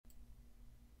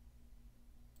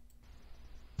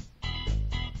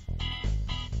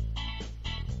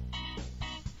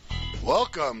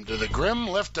Welcome to the Grim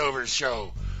Leftovers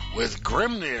Show with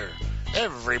Grimnir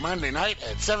every Monday night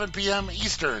at 7 p.m.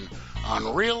 Eastern on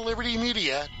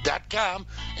RealLibertyMedia.com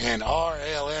and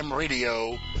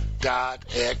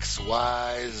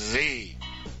RLMRadio.xyz.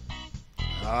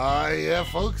 Yeah,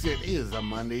 folks, it is a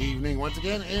Monday evening once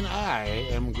again, and I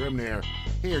am Grimnir,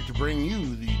 here to bring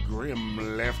you the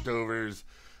Grim Leftovers,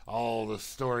 all the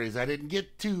stories I didn't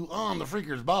get to on the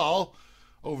Freakers Ball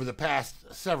over the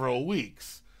past several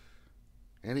weeks.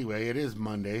 Anyway, it is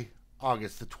Monday,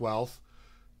 August the 12th,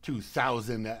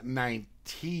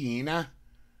 2019.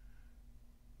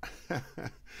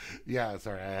 Yeah,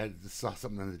 sorry, I saw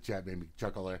something in the chat, made me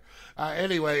chuckle there.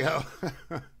 Anyway,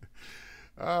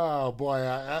 oh boy,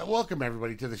 welcome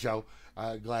everybody to the show.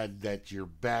 Glad that you're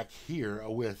back here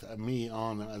with me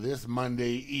on this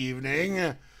Monday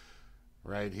evening,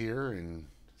 right here in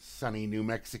sunny New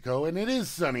Mexico. And it is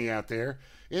sunny out there.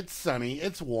 It's sunny,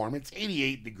 it's warm, it's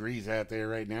 88 degrees out there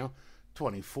right now,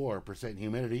 24%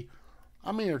 humidity.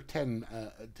 A mere 13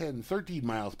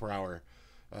 miles per hour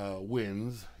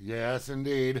winds. Yes,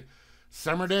 indeed.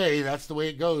 Summer day, that's the way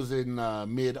it goes in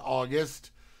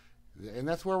mid-August. And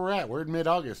that's where we're at. We're in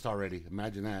mid-August already.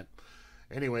 Imagine that.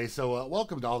 Anyway, so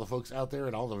welcome to all the folks out there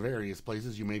at all the various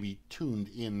places you may be tuned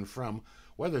in from,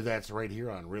 whether that's right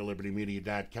here on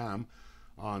RealLibertyMedia.com,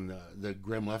 on the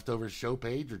Grim Leftovers show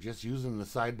page, or just using the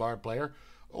sidebar player,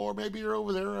 or maybe you're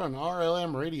over there on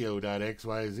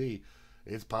RLMRadio.xyz.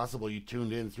 It's possible you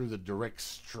tuned in through the direct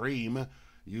stream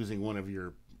using one of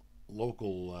your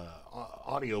local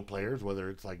audio players, whether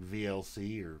it's like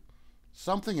VLC or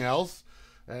something else.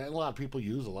 And a lot of people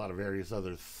use a lot of various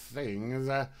other things.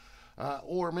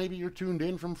 Or maybe you're tuned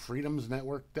in from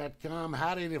freedomsnetwork.com.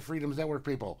 Howdy to Freedoms Network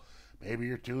people. Maybe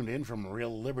you're tuned in from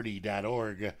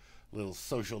realliberty.org, little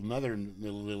social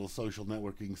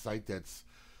networking site that's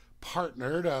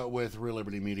partnered with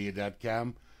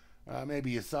reallibertymedia.com.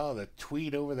 Maybe you saw the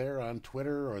tweet over there on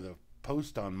Twitter or the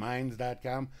post on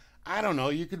minds.com. I don't know.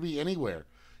 You could be anywhere.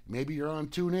 Maybe you're on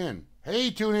TuneIn. Hey,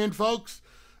 TuneIn, folks.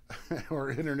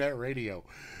 Or internet radio.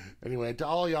 Anyway, to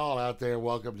all y'all out there,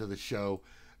 welcome to the show.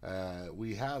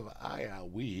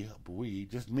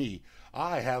 Just me.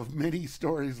 I have many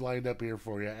stories lined up here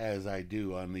for you, as I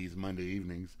do on these Monday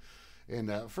evenings.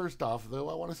 And first off, though,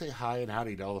 I want to say hi and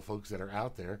howdy to all the folks that are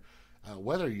out there,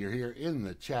 whether you're here in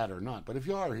the chat or not. But if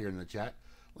you are here in the chat,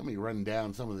 let me run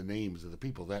down some of the names of the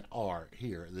people that are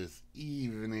here this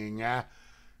evening and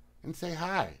say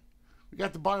hi. We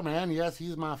got the barman. Yes,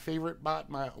 he's my favorite bot.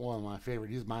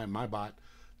 He's my bot,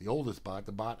 the oldest bot,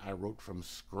 the bot I wrote from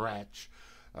scratch.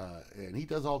 And he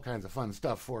does all kinds of fun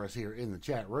stuff for us here in the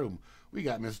chat room. We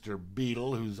got Mr.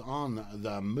 Beetle, who's on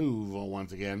the move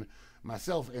once again.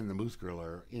 Myself and the Moose Girl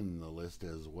are in the list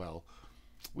as well.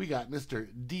 We got Mr.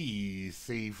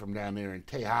 DC from down there in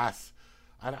Tejas.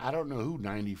 I don't know who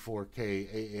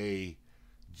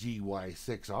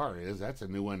 94KAAGY6R is. That's a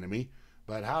new one to me.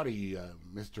 But howdy,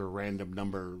 Mr. Random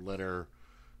Number Letter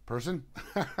Person.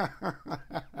 But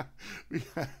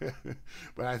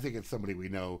I think it's somebody we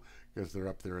know because they're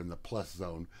up there in the plus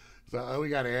zone. So we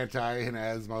got Anti and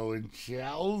Asmo and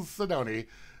Chalcedony,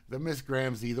 the Miss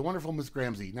Gramsey, the wonderful Miss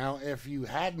Gramsey. Now, if you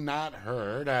had not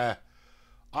heard,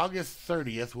 August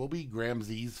 30th will be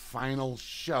Gramsey's final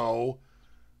show,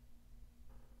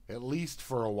 at least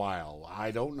for a while.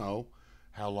 I don't know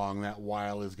how long that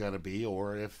while is going to be,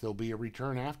 or if there'll be a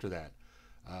return after that.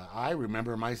 I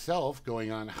remember myself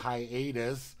going on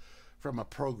hiatus from a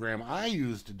program I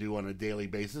used to do on a daily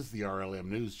basis, the RLM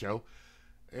News Show,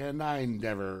 and I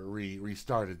never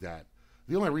restarted that.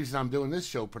 The only reason I'm doing this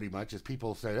show pretty much is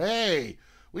people said, hey,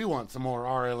 we want some more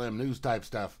RLM News type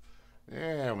stuff.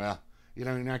 Yeah, well, you're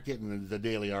not getting the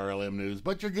daily RLM News,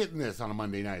 but you're getting this on a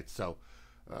Monday night, so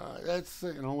that's,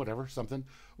 whatever, something.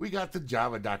 We got the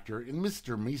Java Doctor and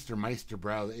Mr.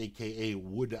 Meisterbrow, a.k.a.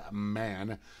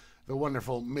 Woodman, the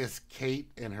wonderful Miss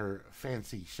Kate in her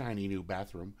fancy, shiny new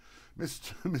bathroom,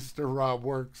 Mr. Rob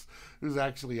Works, who's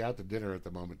actually out to dinner at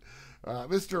the moment,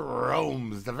 Mr.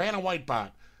 Romes, the Vanna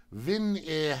Whitebot, Vin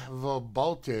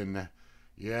Verbolten,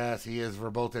 yes, he is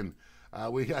Verbolten.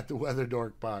 We got the Weather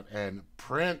Dork Bot and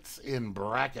Prince in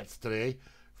brackets today,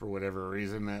 for whatever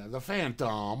reason, the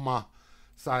Phantom,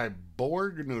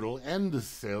 Cyborg Noodle, and the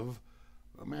Civ.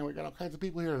 Oh, man, we got all kinds of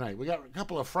people here tonight. We got a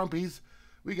couple of frumpies.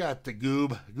 We got the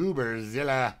Goober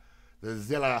Zilla, the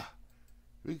Zilla.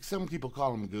 Some people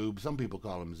call him Goob, some people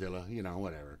call him Zilla,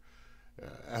 whatever.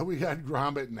 We got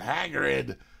Grombit and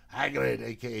Hagrid,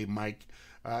 a.k.a. Mike,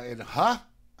 and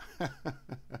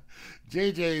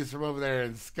JJ's from over there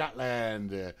in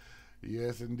Scotland.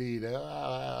 Yes, indeed.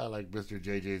 I like Mr.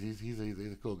 JJ. He's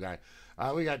a cool guy.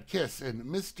 We got Kiss and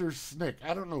Mr. Snick.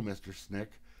 I don't know Mr.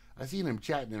 Snick. I've seen him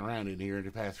chatting around in here in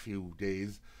the past few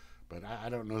days, but I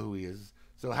don't know who he is.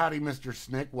 So howdy, Mr.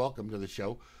 Snick. Welcome to the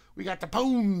show. We got the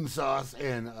Pone Sauce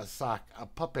and a Sock, a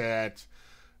Puppet,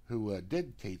 who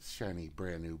did Kate's shiny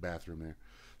brand new bathroom there.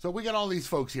 So we got all these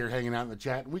folks here hanging out in the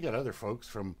chat. We got other folks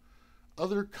from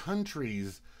other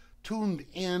countries tuned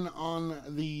in on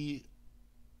the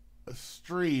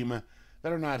stream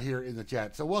that are not here in the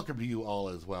chat. So welcome to you all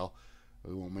as well.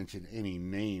 We won't mention any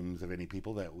names of any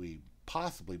people that we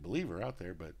possibly believe are out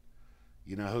there, but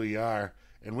you know who you are,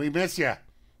 and we miss you.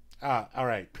 All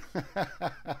right.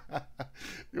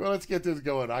 Well, let's get this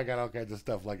going. I got all kinds of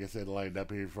stuff, like I said, lined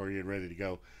up here for you and ready to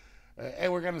go.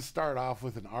 And we're going to start off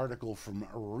with an article from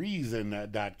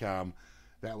Reason.com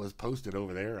that was posted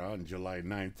over there on July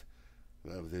 9th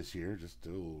of this year, just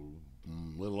a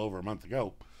little over a month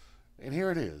ago. And here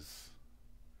it is.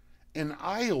 An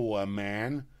Iowa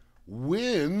man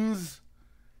wins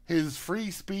his free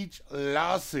speech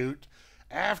lawsuit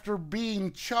after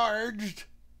being charged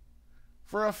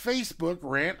for a Facebook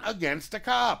rant against a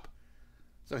cop.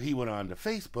 So he went on to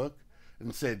Facebook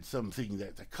and said something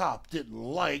that the cop didn't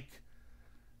like,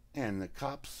 and the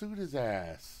cop sued his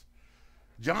ass.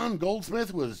 John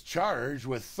Goldsmith was charged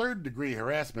with third-degree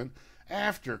harassment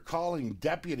after calling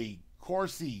Deputy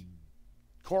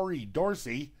Corey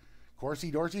Dorsey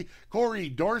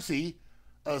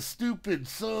a stupid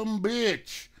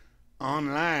sumbitch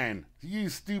online. You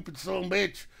stupid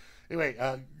sumbitch. Anyway,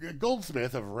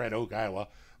 Goldsmith of Red Oak, Iowa,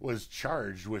 was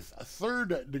charged with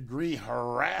third-degree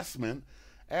harassment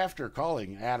after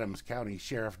calling Adams County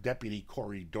Sheriff Deputy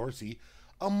Corey Dorsey,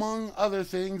 among other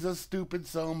things, a stupid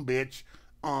sumbitch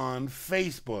on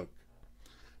Facebook.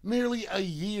 Nearly a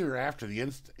year after the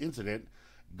incident,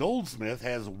 Goldsmith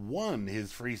has won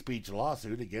his free speech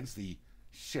lawsuit against the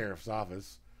sheriff's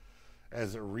office.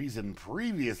 As Reason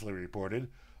previously reported,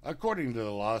 according to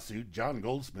the lawsuit, John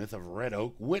Goldsmith of Red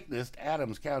Oak witnessed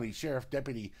Adams County Sheriff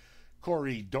Deputy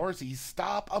Corey Dorsey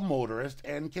stop a motorist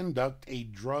and conduct a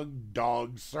drug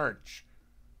dog search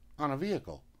on a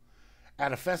vehicle.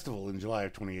 At a festival in July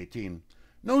of 2018,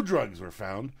 no drugs were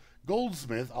found.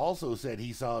 Goldsmith also said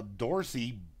he saw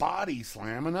Dorsey body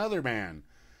slam another man.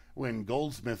 When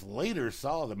Goldsmith later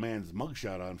saw the man's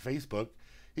mugshot on Facebook,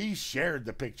 he shared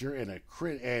the picture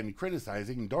and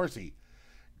criticizing Dorsey.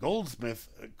 Goldsmith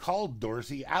called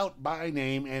Dorsey out by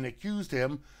name and accused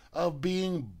him of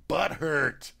being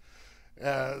butthurt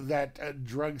that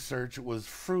drug search was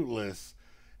fruitless.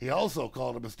 He also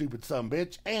called him a stupid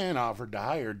sumbitch and offered to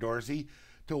hire Dorsey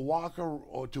to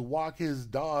walk his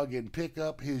dog and pick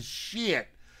up his shit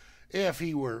if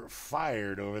he were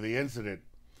fired over the incident.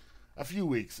 A few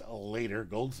weeks later,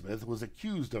 Goldsmith was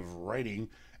accused of writing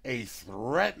a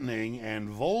threatening and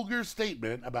vulgar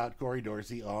statement about Corey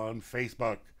Dorsey on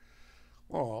Facebook.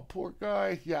 Oh, poor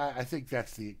guy. Yeah, I think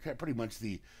that's pretty much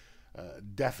the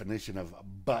definition of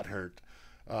butthurt.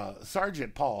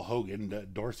 Sergeant Paul Hogan,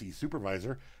 Dorsey's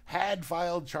supervisor, had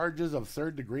filed charges of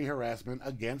third-degree harassment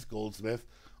against Goldsmith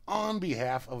on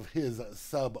behalf of his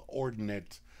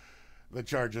subordinate. The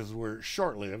charges were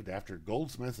short-lived after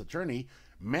Goldsmith's attorney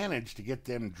managed to get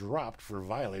them dropped for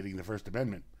violating the First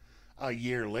Amendment. A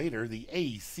year later, the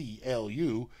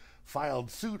ACLU filed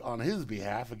suit on his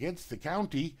behalf against the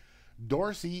county,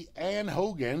 Dorsey, and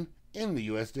Hogan in the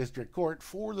U.S. District Court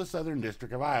for the Southern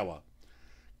District of Iowa.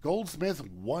 Goldsmith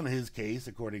won his case,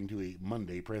 according to a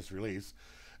Monday press release.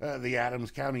 The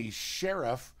Adams County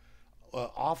Sheriff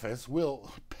Office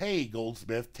will pay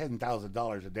Goldsmith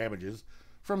 $10,000 in damages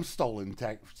from stolen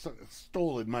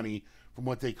money from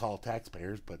what they call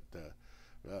taxpayers, but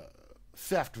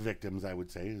theft victims, I would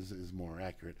say, is more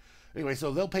accurate. Anyway,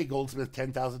 so they'll pay Goldsmith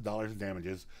 $10,000 in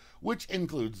damages, which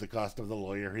includes the cost of the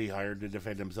lawyer he hired to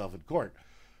defend himself in court.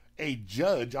 A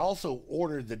judge also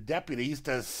ordered the deputies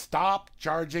to stop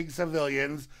charging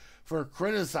civilians for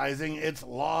criticizing its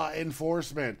law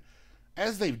enforcement,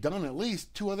 as they've done at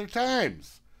least 2 other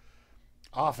times.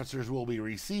 Officers will be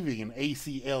receiving an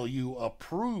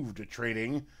ACLU-approved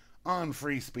training on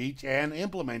free speech and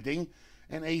implementing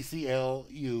an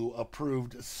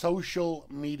ACLU-approved social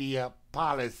media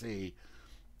policy.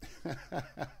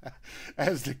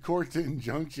 As the court's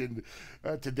injunction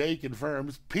today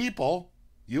confirms, people,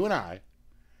 you and I,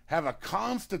 have a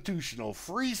constitutional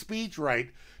free speech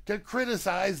right to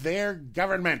criticize their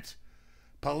government.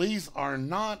 Police are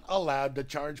not allowed to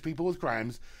charge people with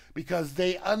crimes because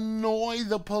they annoy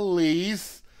the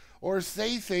police or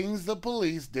say things the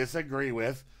police disagree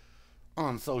with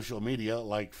on social media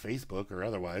like Facebook or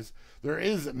otherwise. There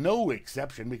is no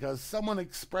exception because someone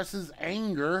expresses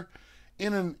anger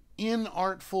in an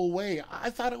inartful way. I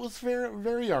thought it was very,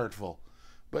 very artful.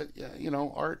 But,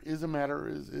 art is a matter,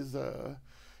 is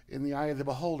in the eye of the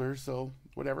beholder, so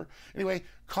whatever. Anyway,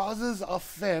 causes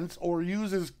offense or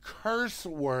uses curse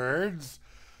words,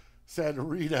 said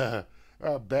Rita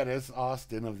Bettis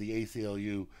Austin of the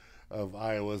ACLU of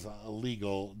Iowa's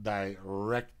legal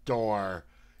director.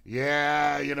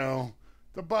 Yeah,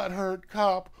 the butthurt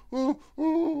cop.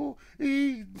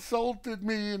 He insulted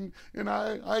me, and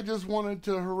I just wanted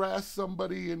to harass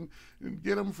somebody and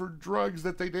get them for drugs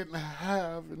that they didn't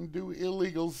have and do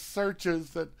illegal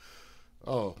searches that,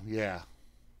 oh, yeah.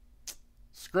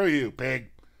 Screw you,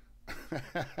 pig.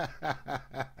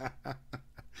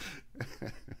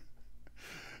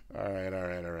 All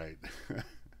right.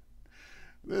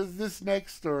 This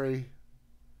next story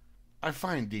I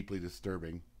find deeply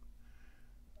disturbing.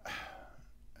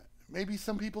 Maybe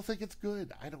some people think it's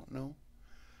good. I don't know.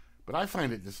 But I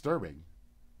find it disturbing.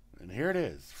 And here it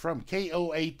is from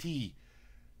KOAT.com,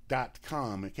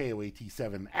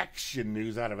 KOAT7 Action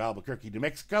News out of Albuquerque, New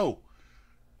Mexico.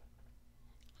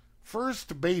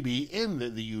 First baby in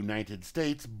the United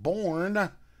States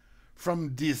born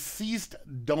from deceased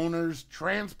donor's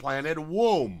transplanted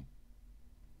womb.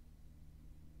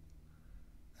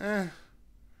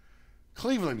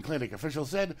 Cleveland Clinic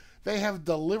officials said they have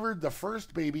delivered the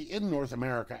first baby in North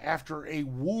America after a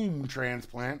womb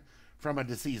transplant from a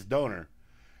deceased donor.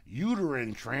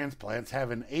 Uterine transplants have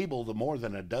enabled more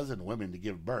than a dozen women to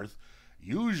give birth,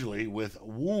 usually with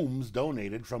wombs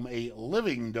donated from a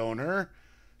living donor,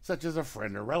 such as a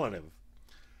friend or relative.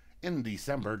 In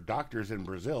December, doctors in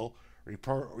Brazil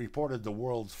reported the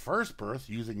world's first birth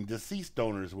using deceased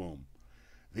donor's womb.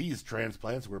 These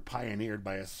transplants were pioneered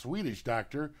by a Swedish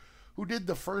doctor who did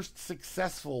the first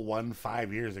successful one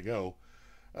 5 years ago.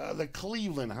 The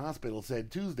Cleveland hospital said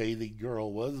Tuesday the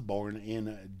girl was born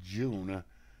in June.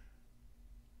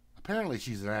 Apparently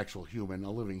she's an actual human,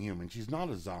 a living human. She's not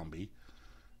a zombie,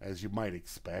 as you might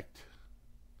expect.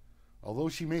 Although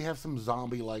she may have some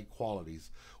zombie-like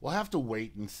qualities. We'll have to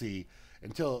wait and see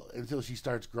until she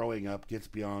starts growing up, gets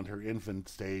beyond her infant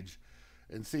stage,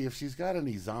 and see if she's got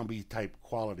any zombie-type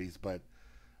qualities. But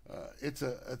it's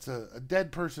a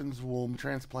dead person's womb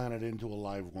transplanted into a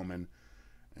live woman,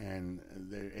 and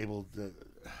they're able to...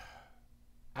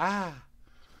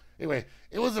 Anyway,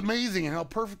 it was amazing how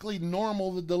perfectly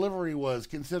normal the delivery was,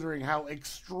 considering how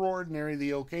extraordinary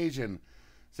the occasion,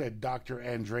 said Dr.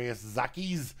 Andreas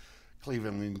Zakis,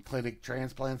 Cleveland Clinic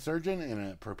transplant surgeon, in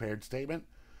a prepared statement.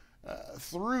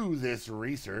 Through this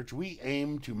research, we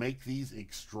aim to make these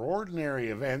extraordinary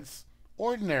events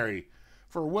ordinary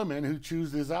for women who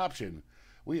choose this option.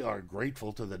 We are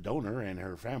grateful to the donor and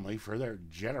her family for their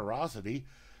generosity,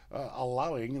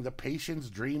 allowing the patient's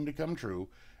dream to come true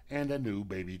and a new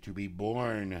baby to be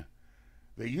born.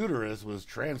 The uterus was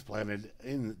transplanted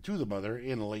to the mother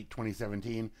in late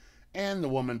 2017, and the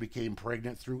woman became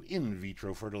pregnant through in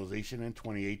vitro fertilization in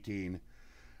 2018.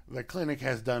 The clinic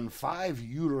has done 5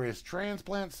 uterus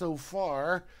transplants so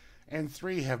far, and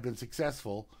 3 have been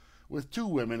successful, with 2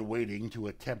 women waiting to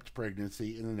attempt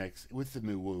pregnancy with the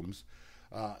new wombs.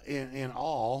 In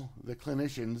all, the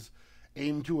clinicians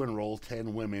aim to enroll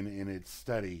 10 women in its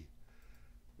study.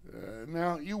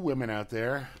 Now, you women out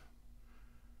there,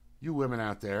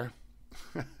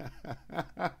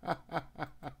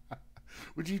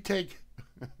 would you take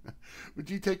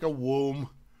a womb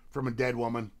from a dead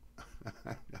woman?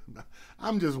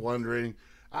 I'm just wondering.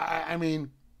 I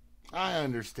mean, I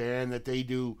understand that they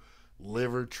do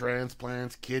liver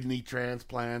transplants, kidney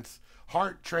transplants,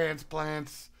 heart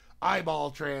transplants, eyeball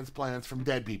transplants from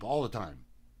dead people all the time.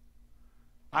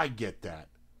 I get that.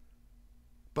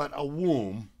 But a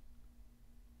womb,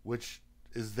 which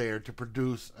is there to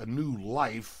produce a new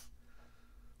life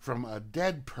from a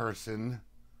dead person,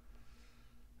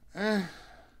 I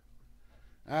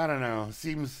don't know.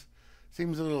 Seems a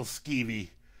little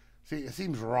skeevy. It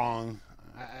seems wrong.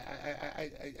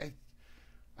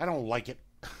 I don't like it.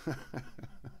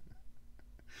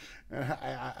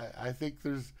 I think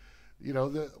there's,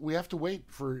 we have to wait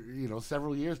for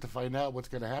several years to find out what's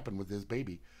going to happen with this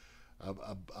baby.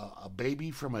 A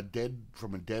baby from a dead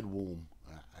womb.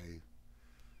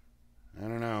 I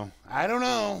don't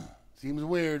know. Seems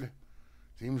weird.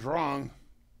 Seems wrong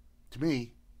to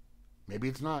me. Maybe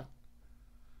it's not.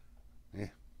 Yeah.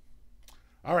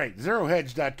 All right,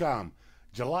 ZeroHedge.com,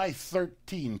 July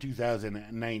 13,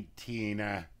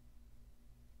 2019.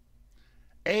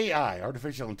 AI,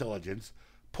 artificial intelligence,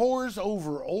 pores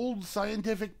over old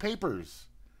scientific papers,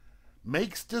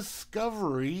 makes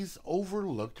discoveries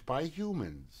overlooked by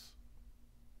humans.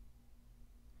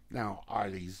 Now, are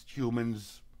these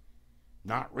humans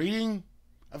not reading?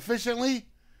 efficiently,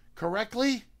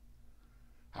 correctly?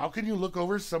 How can you look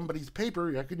over somebody's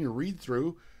paper? How can you read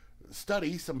through,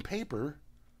 study some paper,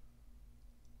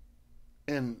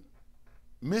 and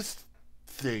miss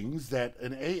things that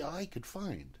an AI could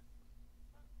find?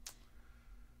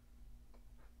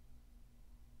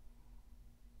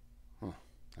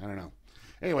 I don't know.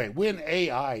 Anyway, when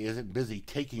AI isn't busy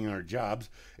taking our jobs,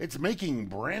 it's making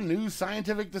brand new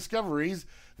scientific discoveries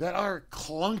that our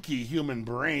clunky human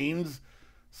brains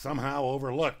somehow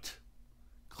overlooked.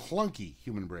 Clunky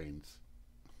human brains.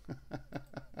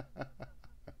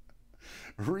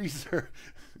 Research.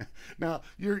 Now,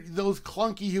 those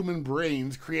clunky human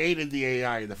brains created the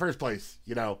AI in the first place,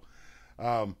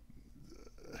 All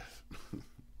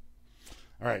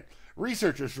right.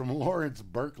 Researchers from Lawrence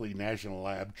Berkeley National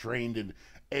Lab trained in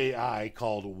AI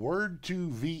called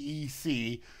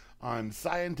Word2Vec on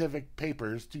scientific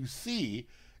papers to see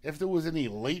if there was any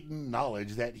latent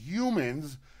knowledge that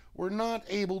humans were not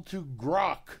able to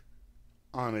grok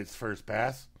on its first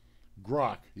pass.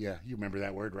 Grok, yeah, you remember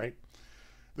that word, right?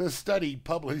 The study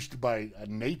published by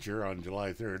Nature on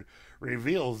July 3rd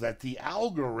reveals that the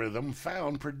algorithm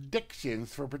found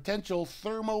predictions for potential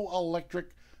thermoelectric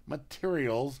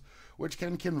materials which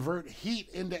can convert heat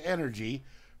into energy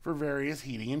for various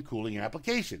heating and cooling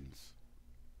applications.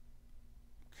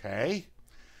 Okay.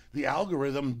 The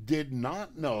algorithm did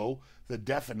not know the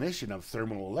definition of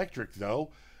thermoelectric,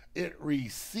 though. It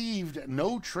received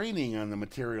no training on the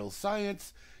material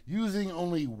science. Using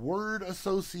only word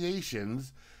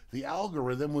associations, the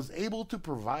algorithm was able to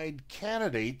provide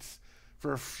candidates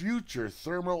for future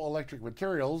thermoelectric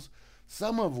materials,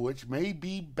 some of which may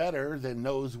be better than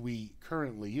those we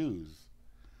currently use.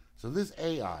 So this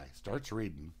AI starts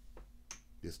reading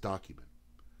this document.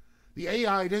 The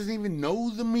AI doesn't even know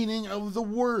the meaning of the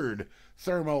word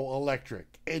thermoelectric,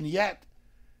 and yet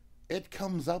it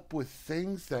comes up with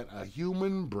things that a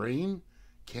human brain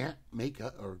can't make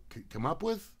or come up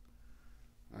with.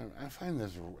 I find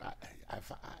this.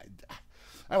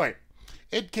 Anyway,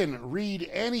 it can read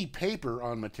any paper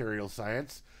on material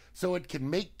science, so it can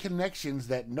make connections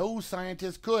that no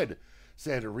scientist could,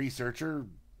 said a researcher,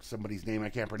 somebody's name I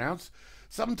can't pronounce.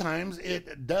 Sometimes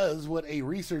it does what a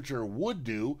researcher would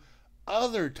do.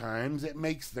 Other times it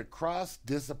makes the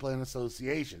cross-discipline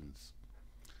associations.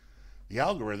 The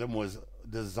algorithm was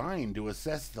designed to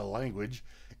assess the language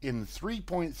in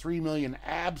 3.3 million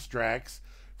abstracts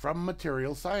from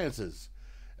material sciences,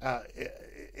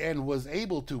 and was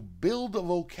able to build a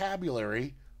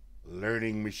vocabulary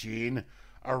learning machine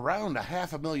around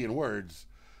 500,000 words.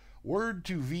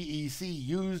 Word2Vec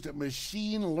used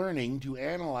machine learning to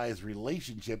analyze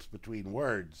relationships between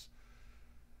words.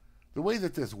 The way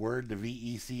that this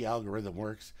Word2Vec algorithm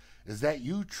works is that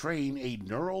you train a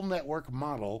neural network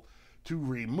model to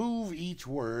remove each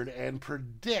word and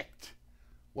predict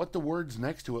what the words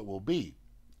next to it will be,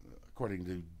 according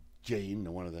to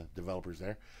Jane, one of the developers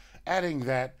there, adding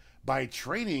that by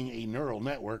training a neural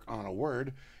network on a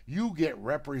word, you get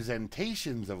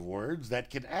representations of words that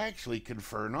can actually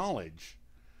confer knowledge,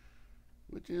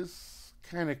 which is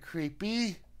kind of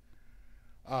creepy.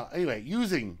 Anyway,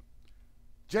 using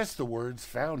just the words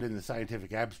found in the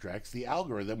scientific abstracts, the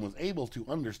algorithm was able to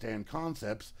understand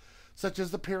concepts such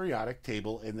as the periodic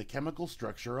table and the chemical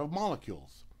structure of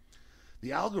molecules.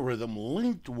 The algorithm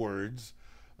linked words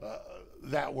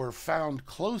that were found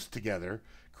close together,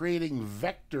 creating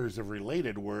vectors of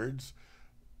related words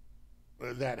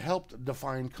that helped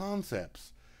define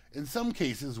concepts. In some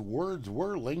cases, words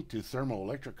were linked to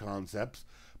thermoelectric concepts,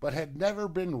 but had never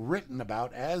been written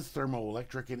about as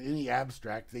thermoelectric in any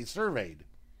abstract they surveyed.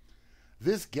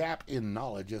 This gap in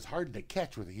knowledge is hard to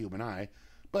catch with a human eye,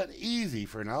 but easy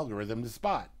for an algorithm to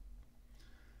spot.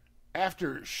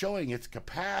 After showing its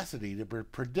capacity to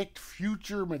predict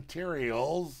future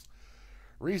materials,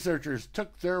 researchers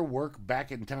took their work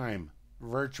back in time,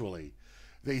 virtually.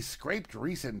 They scraped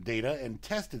recent data and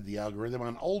tested the algorithm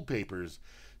on old papers,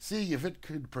 seeing if it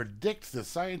could predict the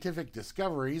scientific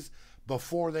discoveries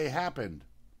before they happened.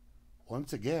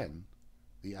 Once again,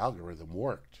 the algorithm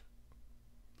worked.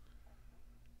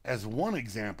 As one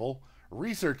example,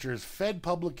 researchers fed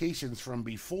publications from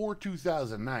before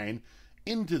 2009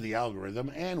 into the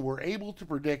algorithm and were able to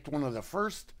predict one of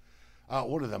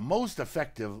the most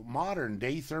effective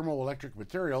modern-day thermoelectric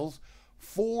materials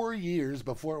 4 years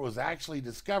before it was actually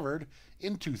discovered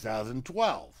in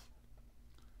 2012.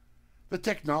 The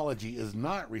technology is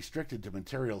not restricted to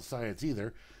material science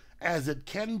either, as it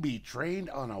can be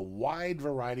trained on a wide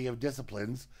variety of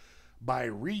disciplines by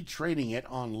retraining it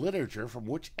on literature from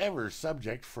whichever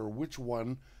subject for which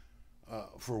one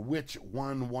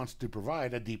wants to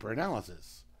provide a deeper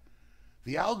analysis.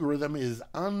 The algorithm is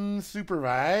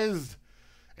unsupervised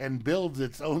and builds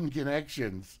its own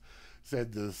connections,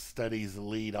 said the study's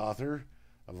lead author,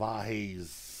 Vahes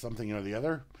something or the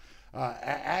other,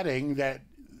 adding that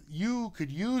you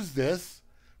could use this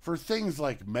for things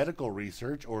like medical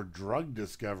research or drug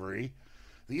discovery.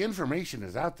 The information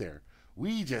is out there.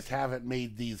 We just haven't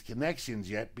made these connections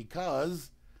yet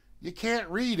because you can't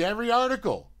read every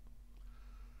article.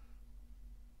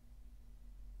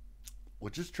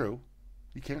 Which is true.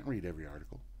 You can't read every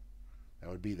article. That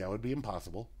would be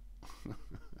impossible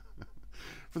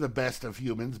for the best of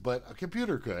humans, but a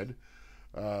computer could.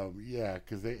 Yeah,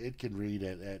 because it can read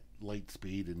at light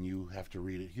speed, and you have to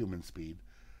read at human speed.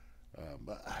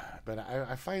 But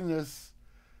I find this,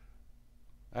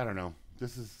 I don't know.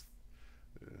 This is,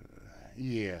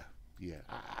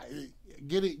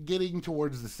 getting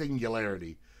towards the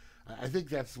singularity. I think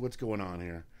that's what's going on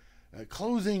here.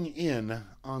 Closing in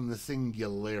on the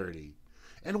singularity.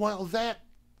 And while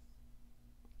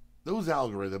those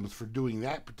algorithms for doing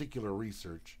that particular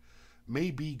research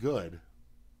may be good,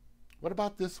 what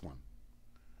about this one?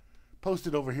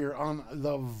 Posted over here on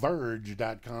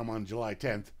TheVerge.com on July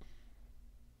 10th.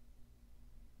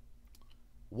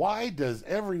 Why does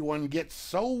everyone get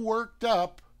so worked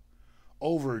up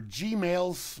over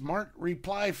Gmail's smart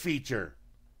reply feature?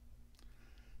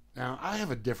 Now, I have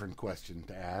a different question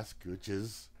to ask, which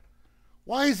is,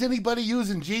 why is anybody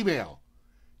using Gmail?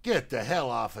 Get the hell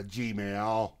off of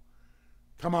Gmail.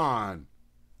 Come on.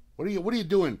 What are you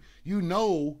doing? You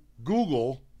know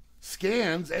Google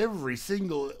scans every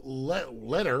single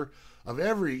letter of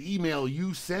every email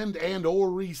you send and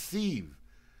or receive.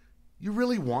 You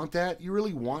really want that? You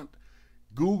really want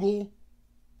Google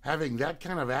having that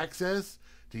kind of access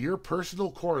to your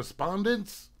personal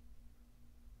correspondence?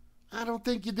 I don't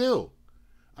think you do.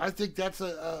 I think that's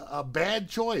a bad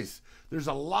choice. There's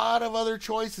a lot of other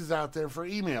choices out there for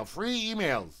email, free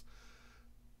emails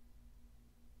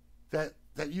that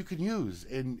you can use,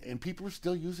 and people are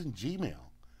still using Gmail.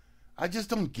 I just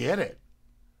don't get it.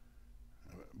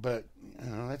 But,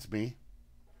 that's me.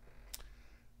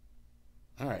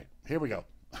 All right, here we go.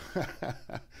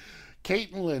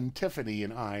 Caitlin, Tiffany,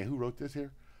 and I, who wrote this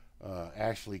here?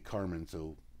 Ashley Carmen.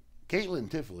 So Caitlin,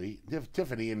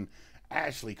 Tiffany, and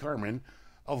Ashley Carmen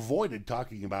avoided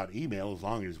talking about email as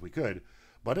long as we could,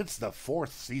 but it's the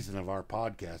 4th season of our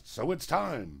podcast, so it's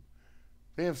time.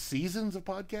 They have seasons of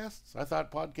podcasts? I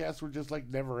thought podcasts were just like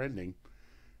never ending.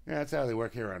 Yeah, that's how they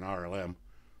work here on RLM.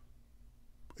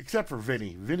 Except for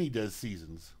Vinny. Vinny does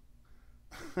seasons.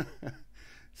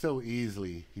 So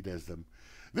easily he does them.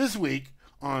 This week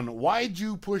on Why'd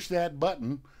You Push That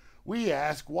Button, we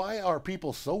ask, why are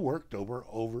people so worked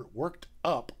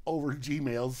up over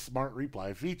Gmail's smart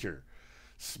reply feature?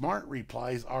 Smart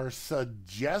replies are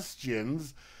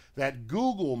suggestions that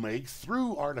Google makes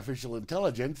through artificial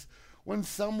intelligence when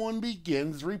someone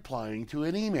begins replying to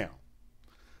an email.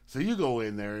 So you go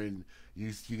in there and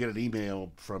you get an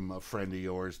email from a friend of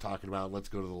yours talking about let's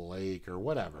go to the lake or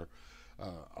whatever,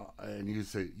 and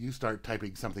you start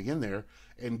typing something in there,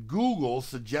 and Google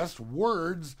suggests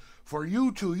words for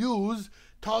you to use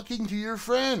talking to your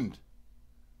friend.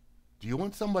 Do you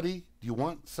want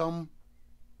some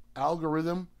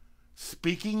algorithm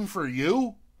speaking for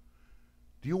you?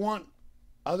 Do you want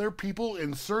other people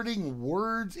inserting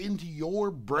words into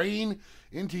your brain,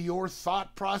 into your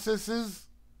thought processes?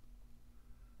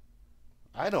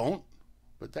 I don't,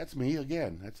 but that's me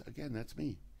again. That's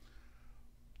me.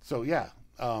 So yeah,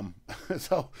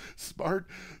 so smart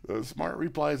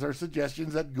replies are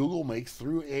suggestions that Google makes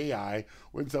through AI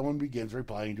when someone begins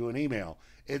replying to an email.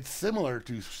 It's similar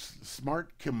to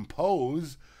Smart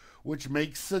Compose, which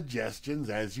makes suggestions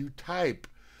as you type.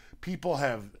 People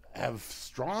have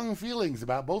strong feelings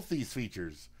about both these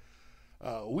features.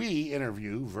 We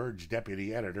interview Verge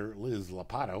deputy editor Liz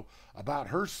Lapato about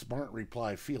her smart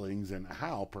reply feelings and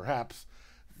how perhaps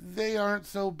they aren't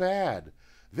so bad.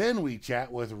 Then we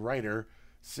chat with writer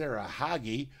Sarah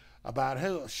Hagi about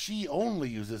how she only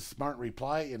uses smart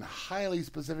reply in highly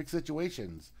specific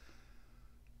situations.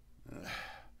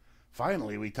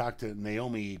 Finally, we talk to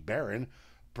Naomi Barron,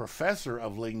 professor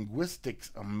of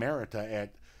linguistics emerita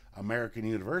at American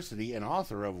University and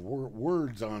author of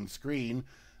Words on Screen,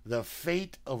 The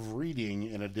Fate of Reading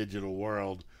in a Digital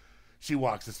World. She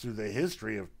walks us through the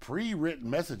history of pre-written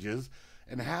messages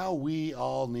and how we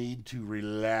all need to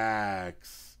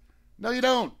relax. No, you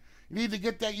don't. You need to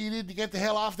get the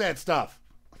hell off that stuff.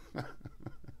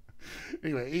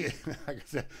 Anyway, like I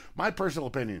said, my personal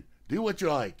opinion, do what you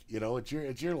like.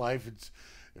 It's your life.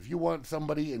 If you want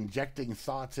somebody injecting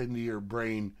thoughts into your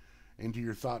brain, into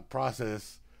your thought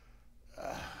process,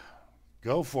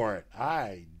 Go for it.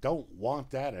 I don't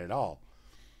want that at all.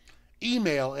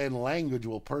 Email and language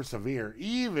will persevere,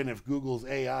 even if Google's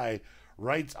AI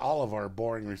writes all of our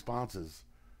boring responses.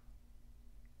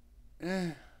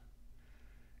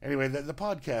 Anyway, the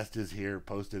podcast is here,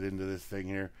 posted into this thing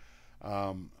here.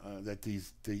 That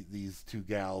these two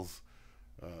gals.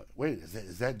 Wait,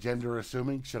 is that gender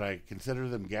assuming? Should I consider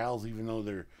them gals even though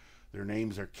their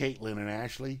names are Caitlin and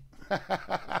Ashley?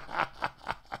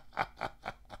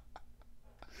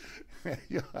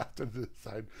 You'll have to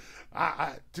decide.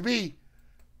 To me,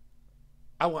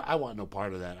 I want no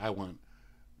part of that.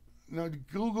 No,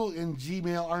 Google and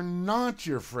Gmail are not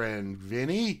your friend,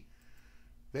 Vinny.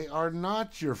 They are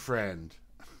not your friend.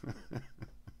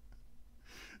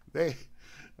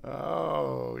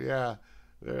 Oh yeah,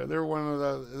 they're one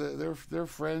of they're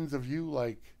friends of you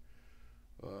like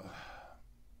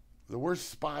the worst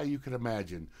spy you could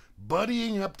imagine,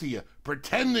 buddying up to you,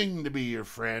 pretending to be your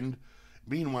friend,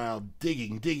 meanwhile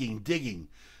digging,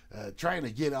 trying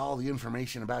to get all the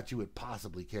information about you it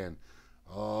possibly can.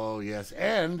 Oh yes,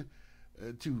 and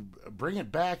to bring it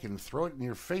back and throw it in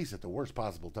your face at the worst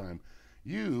possible time.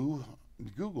 You,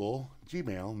 Google,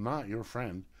 Gmail, not your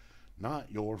friend.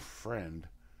 Not your friend.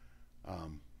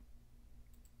 And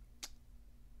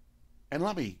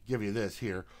let me give you this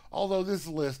here. Although this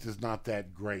list is not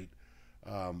that great,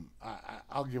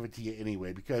 I'll give it to you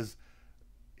anyway because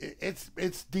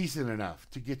it's decent enough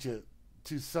to get you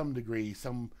to some degree,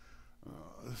 some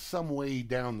way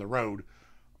down the road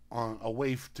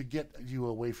to get you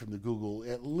away from the Google,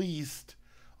 at least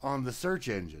on the search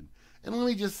engine. And let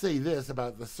me just say this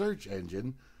about the search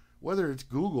engine, whether it's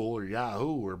Google or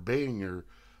Yahoo or Bing or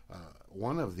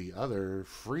one of the other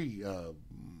free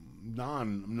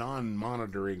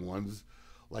non-monitoring ones,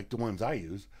 like the ones I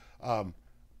use. I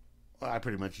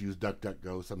pretty much use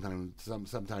DuckDuckGo.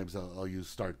 Sometimes I'll use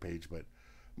Start Page, but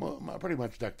pretty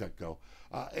much DuckDuckGo.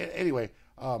 Anyway,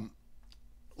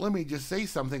 let me just say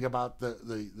something about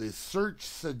the search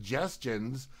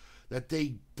suggestions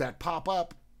that pop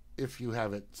up if you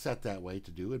have it set that way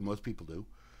to do, and most people do.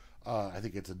 I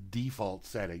think it's a default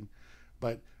setting,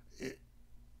 but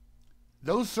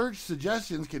those search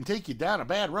suggestions can take you down a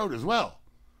bad road as well.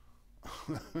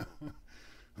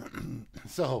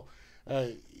 So,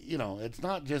 it's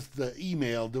not just the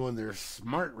email doing their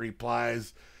smart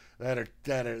replies that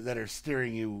are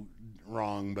steering you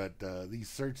wrong, but these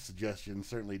search suggestions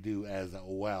certainly do as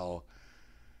well.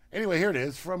 Anyway, here it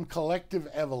is from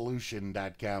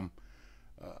collectiveevolution.com.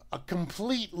 A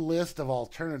complete list of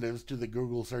alternatives to the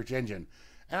Google search engine.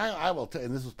 And I will tell you,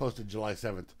 and this was posted July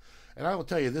 7th, and I will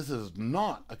tell you this is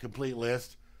not a complete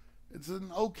list. It's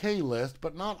an okay list,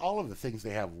 but not all of the things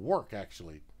they have work,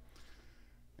 actually.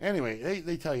 Anyway,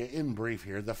 they tell you in brief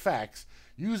here, the facts.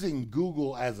 Using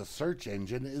Google as a search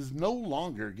engine is no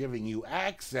longer giving you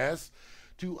access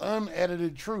to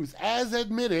unedited truth, as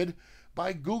admitted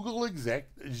by Google exec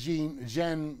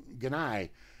Jen Ganai.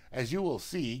 As you will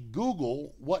see,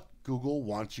 what Google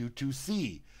wants you to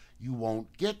see. You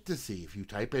won't get to see if you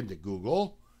type into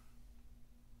Google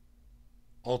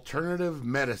alternative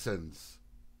medicines.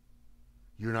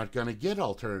 You're not going to get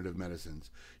alternative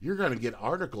medicines. You're going to get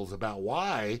articles about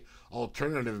why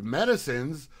alternative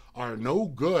medicines are no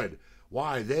good,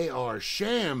 why they are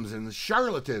shams and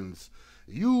charlatans.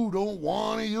 You don't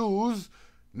want to use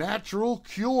natural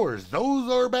cures. Those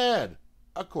are bad,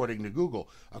 according to Google,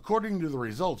 according to the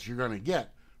results you're going to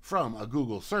get from a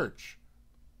Google search.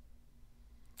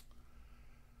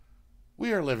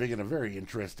 We are living in a very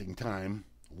interesting time,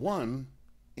 one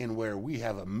in where we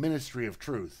have a ministry of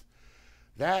truth.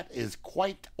 That is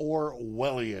quite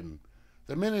Orwellian.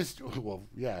 The ministry, well,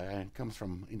 yeah, it comes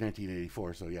from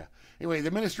 1984, so yeah. Anyway,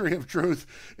 the Ministry of Truth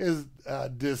is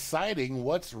deciding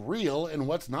what's real and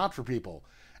what's not for people.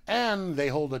 And they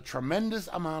hold a tremendous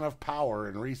amount of power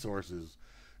and resources.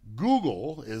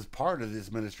 Google is part of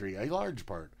this ministry, a large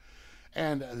part.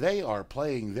 And they are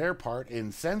playing their part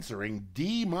in censoring,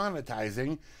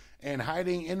 demonetizing, and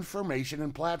hiding information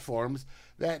in platforms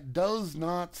that does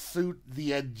not suit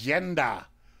the agenda,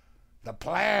 the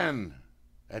plan.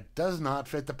 It does not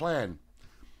fit the plan.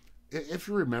 If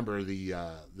you remember the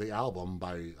album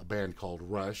by a band called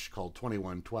Rush called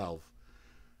 2112,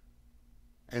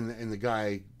 and the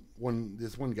guy,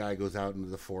 this one guy goes out into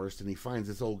the forest and he finds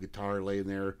this old guitar laying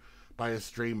there by a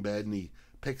stream bed, and he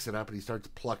picks it up and he starts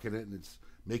plucking it, and it's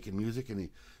making music, and he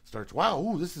starts, wow,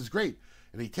 ooh, this is great.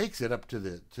 And he takes it up to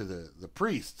the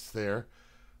priests there,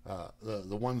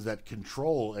 the ones that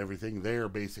control everything. They're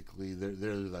basically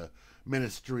they're the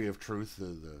Ministry of Truth,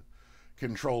 the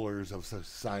controllers of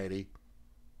society.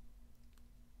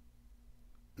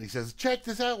 And he says, check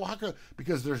this out,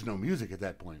 because there's no music at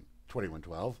that point.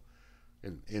 2112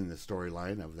 in the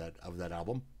storyline of that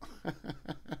album.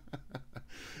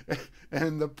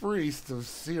 And the priests of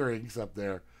Syrinx up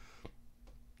there,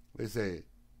 they say,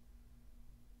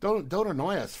 don't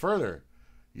annoy us further.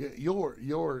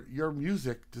 Your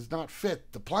music does not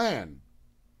fit the plan.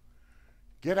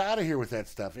 Get out of here with that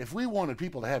stuff. If we wanted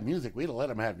people to have music, we'd have let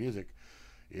them have music.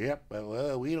 Yep, but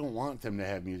well, we don't want them to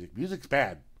have music. Music's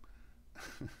bad.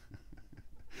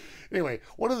 Anyway,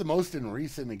 one of the most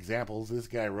recent examples this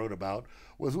guy wrote about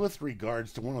was with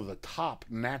regards to one of the top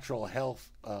natural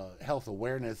health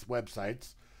awareness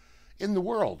websites in the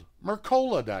world,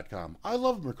 Mercola.com. I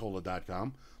love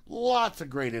Mercola.com. Lots of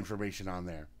great information on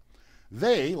there.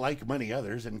 They, like many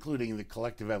others, including the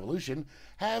Collective Evolution,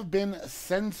 have been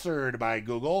censored by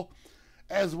Google,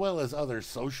 as well as other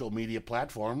social media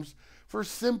platforms, for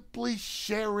simply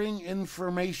sharing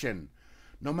information.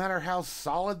 No matter how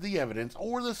solid the evidence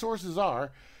or the sources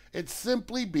are, it's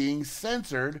simply being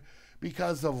censored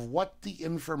because of what the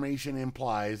information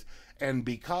implies and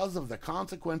because of the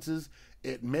consequences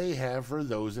it may have for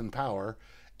those in power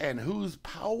and whose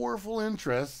powerful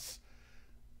interests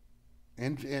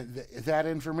and that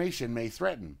information may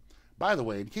threaten. By the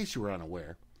way, in case you were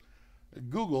unaware,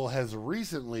 Google has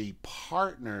recently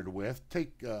partnered with,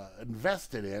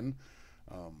 invested in,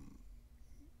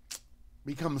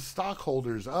 become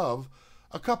stockholders of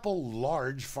a couple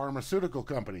large pharmaceutical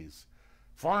companies.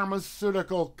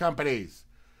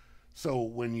 So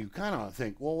when you kind of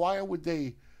think, well, why would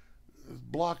they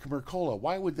block Mercola?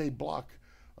 Why would they block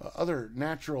other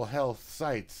natural health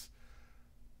sites?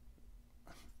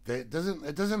 It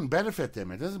doesn't benefit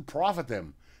them. It doesn't profit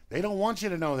them. They don't want you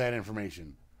to know that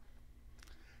information.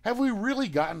 Have we really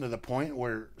gotten to the point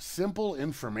where simple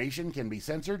information can be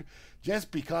censored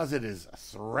just because it is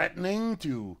threatening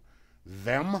to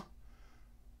them?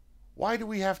 Why do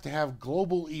we have to have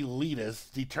global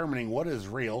elitists determining what is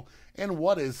real and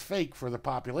what is fake for the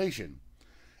population?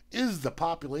 Is the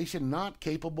population not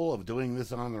capable of doing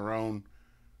this on their own?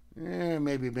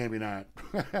 Maybe not.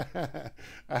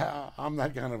 I'm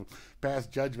not going to pass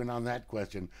judgment on that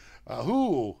question.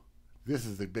 This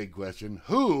is the big question,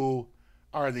 who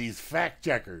are these fact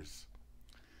checkers?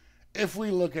 If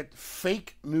we look at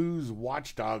fake news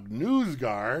watchdog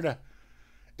NewsGuard,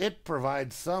 it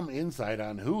provides some insight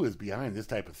on who is behind this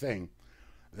type of thing.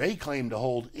 They claim to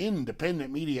hold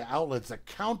independent media outlets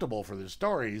accountable for their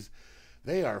stories.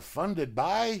 They are funded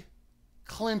by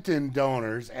Clinton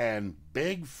donors and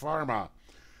Big Pharma,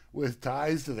 with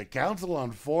ties to the Council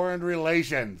on Foreign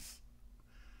Relations.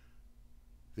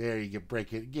 There you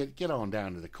get on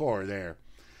down to the core there.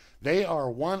 They are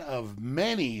one of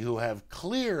many who have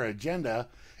clear agenda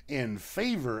in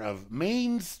favor of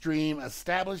mainstream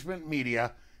establishment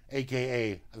media,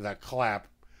 aka the clap,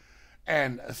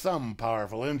 and some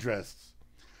powerful interests.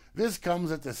 This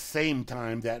comes at the same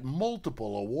time that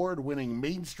multiple award-winning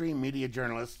mainstream media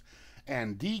journalists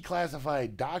and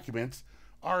declassified documents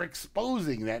are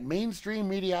exposing that mainstream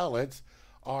media outlets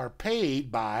are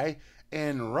paid by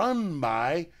and run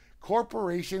by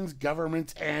corporations,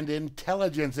 governments, and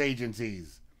intelligence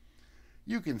agencies.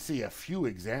 You can see a few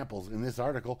examples in this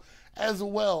article, as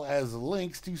well as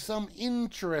links to some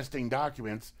interesting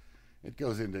documents. It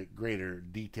goes into greater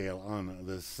detail on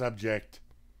the subject.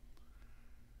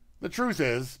 The truth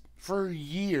is, for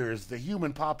years, the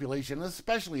human population,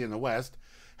 especially in the West,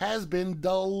 has been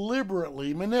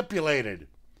deliberately manipulated.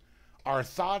 Our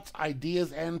thoughts,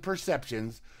 ideas, and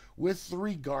perceptions with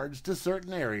regards to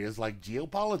certain areas like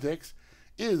geopolitics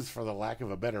is, for the lack of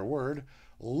a better word,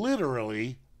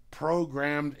 literally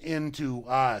programmed into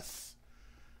us.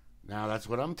 Now, that's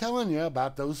what I'm telling you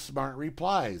about those smart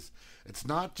replies. It's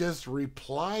not just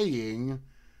replying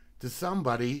to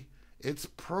somebody, it's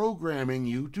programming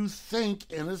you to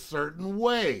think in a certain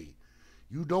way.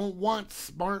 You don't want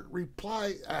smart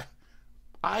replies.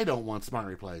 I don't want smart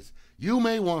replies. You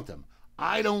may want them.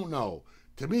 I don't know.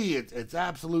 To me, it's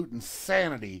absolute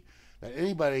insanity that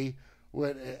anybody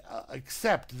would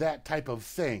accept that type of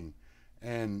thing.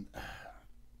 And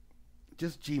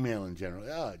just Gmail in general.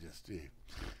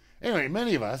 Anyway,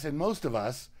 many of us, and most of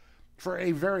us, for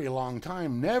a very long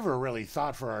time, never really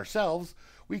thought for ourselves.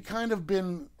 We kind of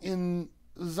been in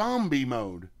zombie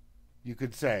mode, you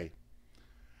could say.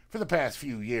 For the past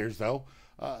few years, though,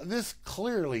 this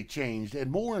clearly changed,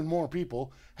 and more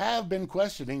people have been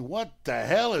questioning what the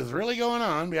hell is really going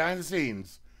on behind the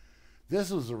scenes.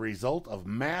 This was a result of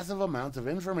massive amounts of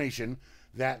information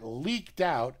that leaked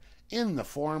out in the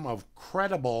form of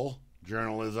credible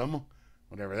journalism,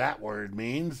 whatever that word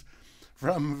means,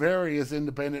 from various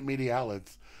independent media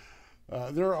outlets.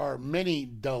 There are many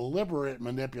deliberate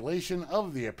manipulation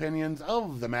of the opinions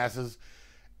of the masses,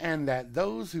 and that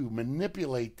those who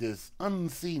manipulate this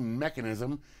unseen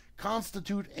mechanism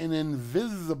constitute an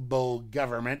invisible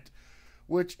government,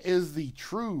 which is the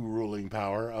true ruling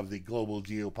power of the global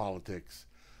geopolitics.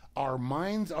 Our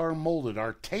minds are molded,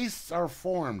 our tastes are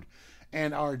formed,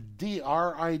 and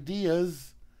our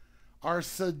ideas are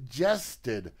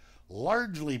suggested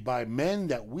largely by men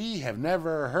that we have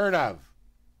never heard of.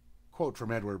 Quote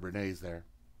from Edward Bernays there.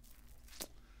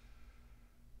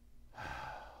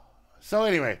 So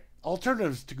anyway,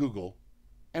 alternatives to Google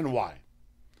and why.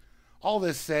 All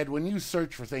this said, when you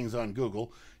search for things on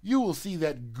Google, you will see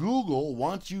that Google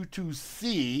wants you to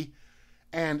see,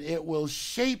 and it will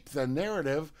shape the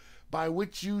narrative by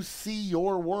which you see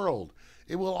your world.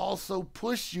 It will also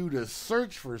push you to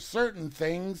search for certain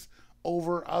things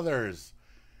over others.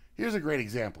 Here's a great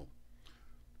example.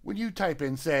 When you type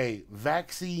in, say,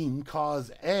 vaccine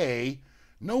cause A,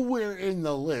 nowhere in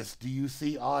the list do you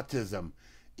see autism,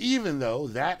 even though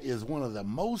that is one of the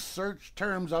most searched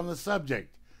terms on the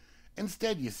subject.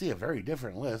 Instead, you see a very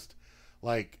different list,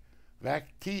 like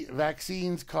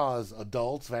vaccines cause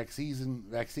adults,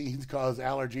 vaccines cause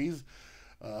allergies,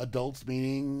 adults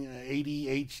meaning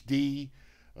ADHD,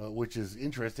 which is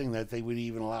interesting that they would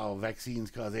even allow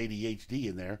vaccines cause ADHD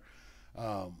in there.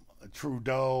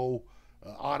 Trudeau,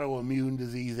 autoimmune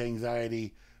disease,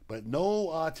 anxiety, but no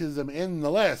autism in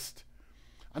the list.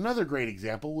 Another great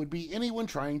example would be anyone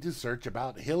trying to search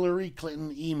about Hillary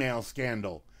Clinton email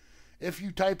scandal. If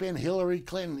you type in Hillary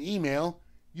Clinton email,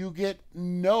 you get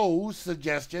no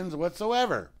suggestions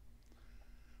whatsoever.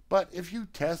 But if you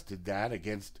tested that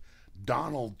against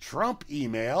Donald Trump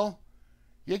email,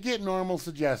 you get normal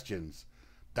suggestions.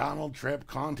 Donald Trump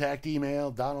contact email,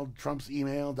 Donald Trump's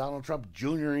email, Donald Trump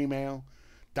Jr. email,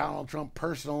 Donald Trump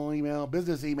personal email,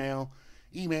 business email,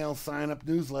 email sign-up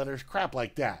newsletters, crap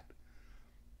like that.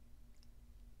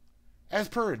 As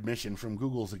per admission from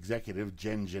Google's executive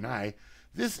Jen Janai,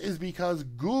 this is because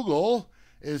Google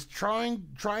is trying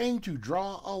to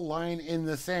draw a line in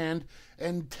the sand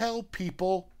and tell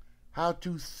people how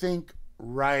to think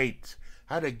right,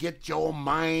 how to get your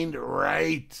mind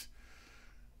right,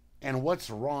 and what's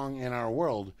wrong in our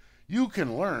world. You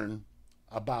can learn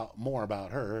more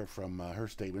about her from her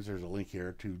statements. There's a link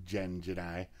here to Jen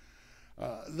Janai.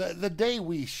 The day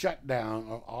we shut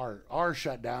down, are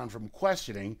shut down from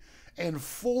questioning and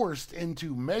forced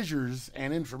into measures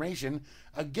and information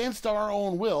against our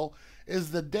own will,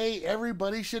 is the day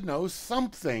everybody should know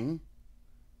something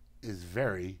is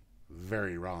very,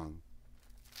 very wrong.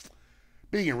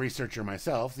 Being a researcher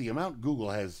myself, the amount Google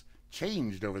has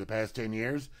changed over the past 10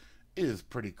 years is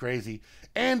pretty crazy,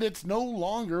 and it's no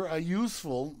longer a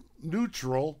useful,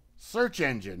 neutral search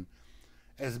engine,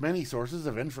 as many sources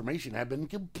of information have been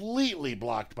completely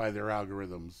blocked by their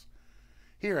algorithms.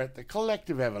 Here at the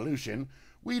Collective Evolution,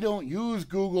 we don't use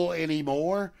Google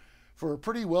anymore for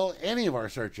pretty well any of our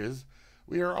searches.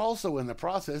 We are also in the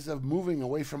process of moving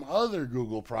away from other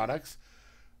Google products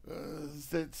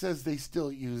that says they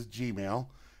still use Gmail.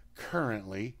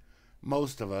 Currently,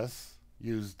 most of us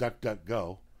use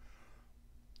DuckDuckGo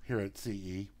here at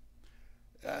CE.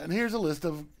 And here's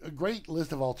a great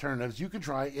list of alternatives you can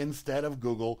try instead of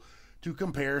Google to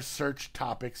compare search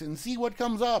topics and see what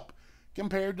comes up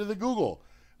compared to the Google.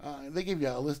 They give you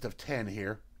a list of 10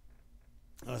 here.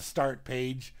 A start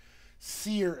page,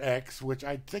 SeerX, which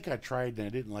I think I tried and I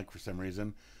didn't like for some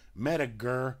reason.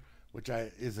 Metager, which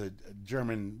is a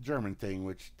German thing,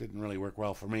 which didn't really work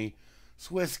well for me.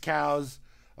 Swiss Cows,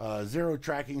 zero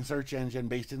tracking search engine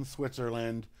based in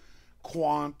Switzerland.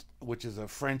 Quant, which is a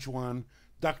French one.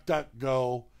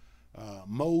 DuckDuckGo,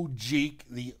 Mojeek,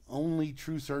 the only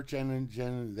true search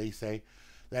engine, they say,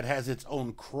 that has its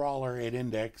own crawler and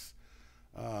index.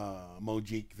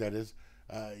 Mojeek, that is.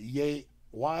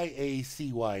 YACY,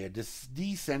 a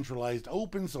decentralized,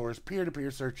 open source,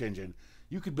 peer-to-peer search engine.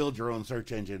 You could build your own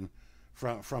search engine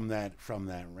from that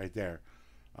right there.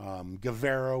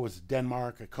 Gavero is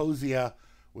Denmark. Ecosia,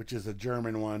 which is a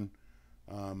German one,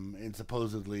 and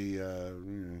supposedly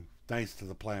nice to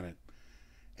the planet.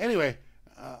 Anyway,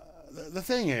 the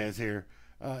thing is here,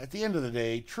 at the end of the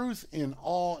day, truth in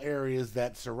all areas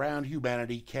that surround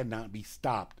humanity cannot be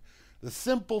stopped. The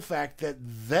simple fact that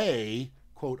they,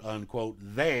 quote unquote,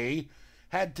 they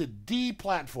had to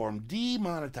deplatform,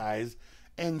 demonetize,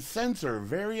 and censor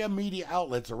various media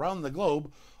outlets around the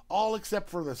globe, all except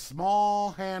for the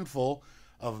small handful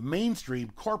of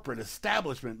mainstream corporate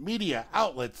establishment media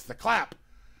outlets, the clap,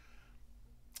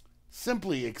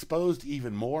 simply exposed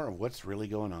even more of what's really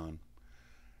going on.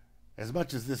 As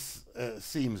much as this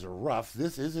seems rough,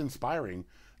 this is inspiring.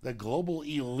 The global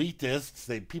elitists,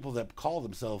 the people that call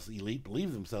themselves elite,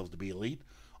 believe themselves to be elite,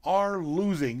 are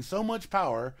losing so much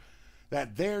power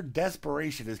that their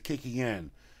desperation is kicking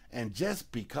in. And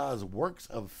just because works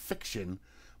of fiction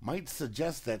might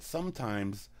suggest that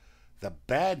sometimes the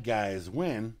bad guys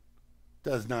win,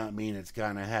 does not mean it's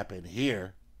going to happen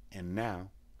here and now.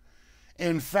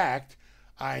 In fact,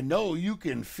 I know you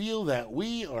can feel that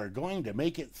we are going to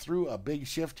make it through a big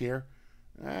shift here.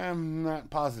 I'm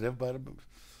not positive, but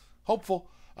hopeful.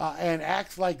 And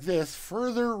acts like this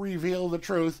further reveal the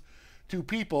truth to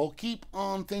people. Keep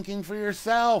on thinking for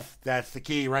yourself. That's the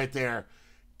key right there.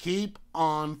 Keep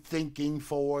on thinking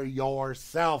for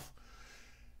yourself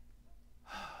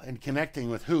and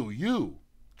connecting with who you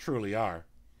truly are.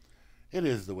 It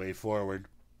is the way forward.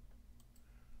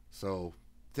 So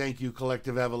thank you,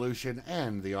 Collective Evolution,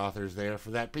 and the authors there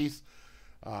for that piece.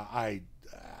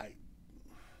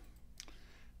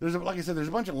 There's like I said, there's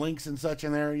a bunch of links and such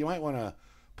in there. You might want to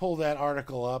pull that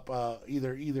article up,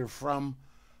 either from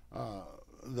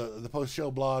the post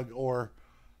show blog or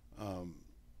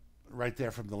right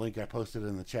there from the link I posted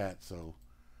in the chat. So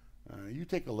you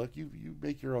take a look. You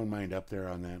make your own mind up there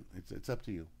on that. It's up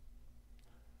to you.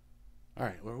 All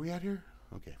right, where are we at here?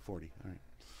 Okay, 40. All right.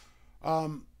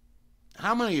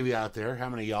 How many of you out there, how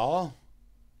many of y'all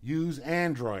use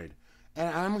Android?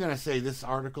 And I'm going to say this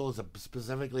article is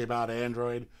specifically about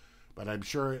Android, but I'm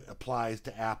sure it applies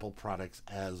to Apple products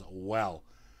as well.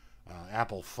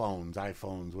 Apple phones,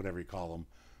 iPhones, whatever you call them,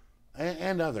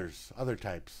 and other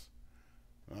types.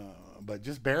 But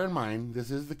just bear in mind,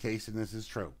 this is the case and this is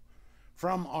true.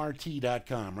 From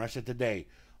RT.com, Russia Today,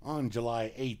 on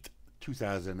July 8th,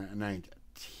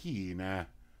 2019.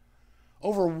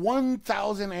 Over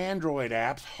 1,000 Android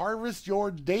apps harvest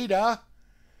your data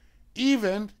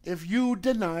even if you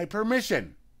deny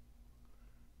permission.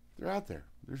 They're out there.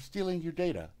 They're stealing your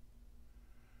data.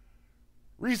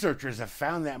 Researchers have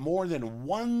found that more than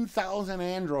 1,000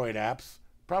 Android apps,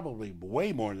 probably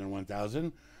way more than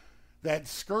 1,000, that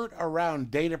skirt around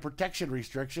data protection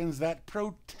restrictions that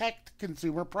protect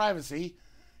consumer privacy,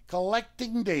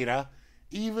 collecting data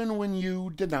even when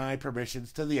you deny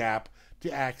permissions to the app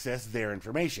to access their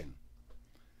information.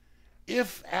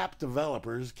 If app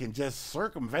developers can just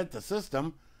circumvent the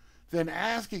system, then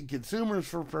asking consumers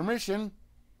for permission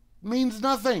means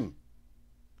nothing.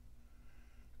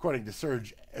 According to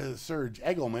Serge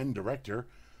Egelman, director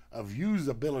of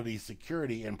Usability,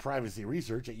 Security, and Privacy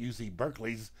Research at UC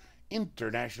Berkeley's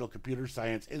International Computer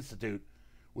Science Institute,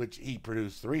 which he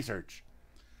produced the research.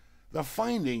 The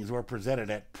findings were presented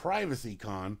at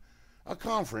PrivacyCon, a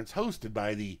conference hosted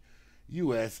by the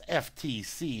US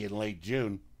FTC in late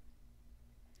June.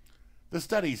 The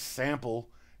study's sample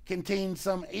contained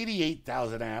some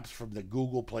 88,000 apps from the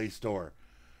Google Play Store.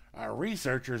 Our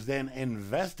researchers then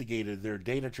investigated their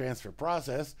data transfer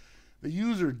process. The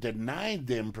user denied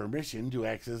them permission to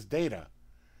access data.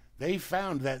 They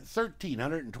found that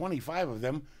 1,325 of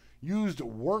them used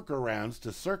workarounds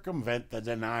to circumvent the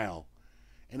denial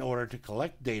in order to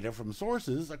collect data from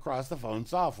sources across the phone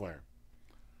software.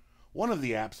 One of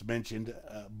the apps mentioned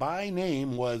by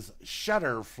name was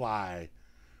Shutterfly,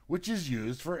 which is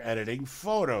used for editing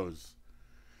photos.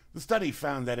 The study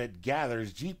found that it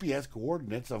gathers GPS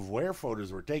coordinates of where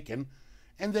photos were taken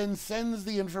and then sends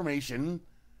the information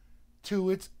to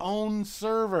its own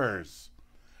servers,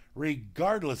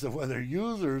 regardless of whether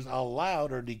users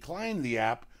allowed or declined the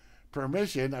app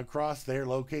permission across their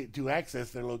to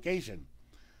access their location.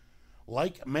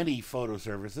 Like many photo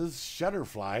services,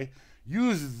 Shutterfly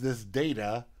uses this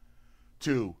data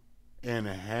to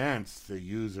enhance the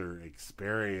user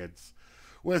experience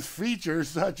with features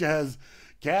such as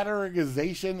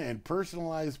categorization and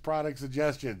personalized product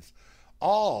suggestions,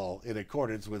 all in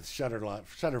accordance with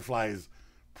Shutterfly's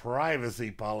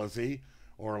privacy policy,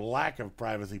 or lack of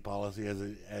privacy policy,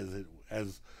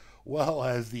 as well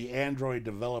as the Android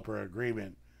developer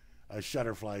agreement, a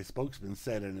Shutterfly spokesman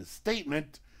said in a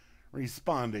statement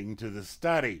responding to the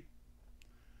study.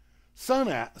 Some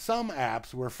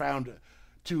apps were found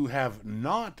to have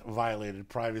not violated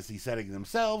privacy settings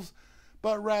themselves,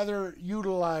 but rather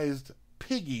utilized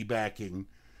piggybacking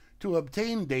to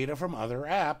obtain data from other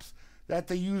apps that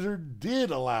the user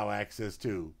did allow access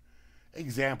to.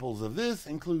 Examples of this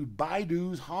include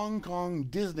Baidu's Hong Kong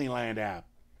Disneyland app.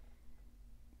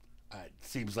 It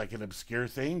seems like an obscure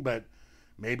thing, but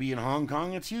maybe in Hong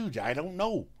Kong it's huge. I don't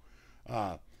know.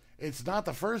 It's not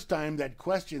the first time that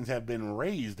questions have been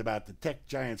raised about the tech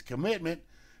giant's commitment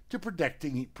to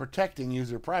protecting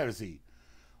user privacy.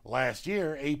 Last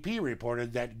year, AP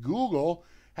reported that Google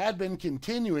had been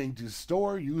continuing to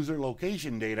store user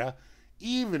location data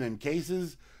even in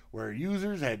cases where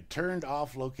users had turned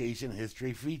off location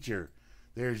history feature.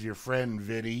 There's your friend,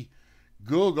 Vinny.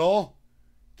 Google,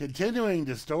 continuing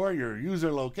to store your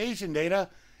user location data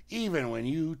even when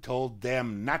you told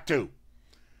them not to.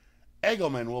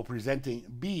 Eggleman will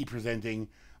be presenting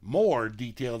more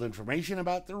detailed information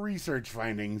about the research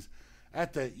findings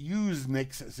at the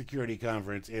Usenix Security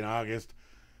Conference in August,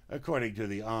 according to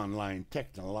the online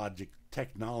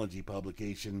technology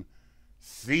publication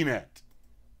CNET,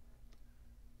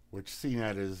 which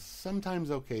CNET is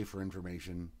sometimes okay for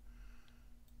information,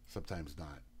 sometimes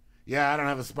not. Yeah, I don't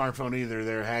have a smartphone either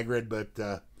there, Hagrid,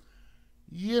 but,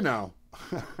 you know,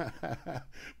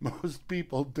 most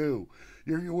people do.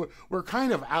 We're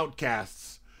kind of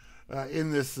outcasts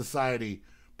in this society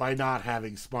by not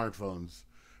having smartphones.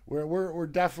 We're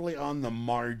definitely on the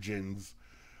margins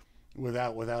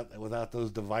without those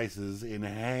devices in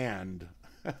hand.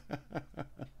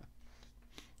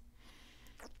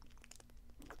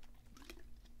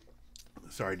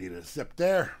 Sorry, need a sip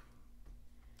there.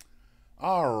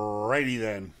 Alrighty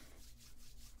then.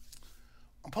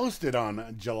 Posted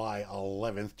on July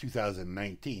 11th,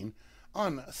 2019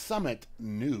 on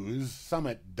summit.news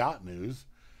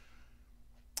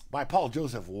by Paul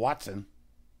Joseph Watson.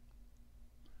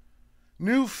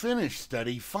 New Finnish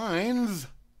study finds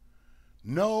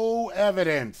no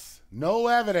evidence, zero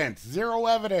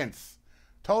evidence,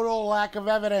 total lack of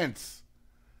evidence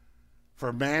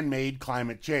for man-made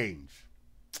climate change.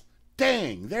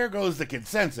 Dang, there goes the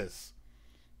consensus.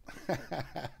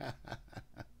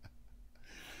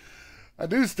 A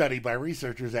new study by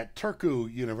researchers at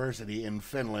Turku University in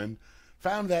Finland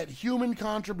found that human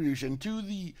contribution to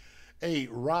a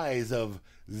rise of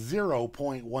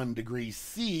 0.1 degrees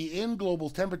C in global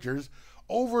temperatures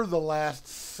over the last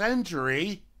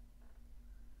century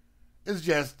is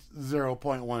just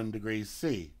 0.1 degrees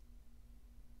C.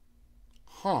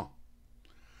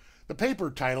 The paper,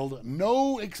 titled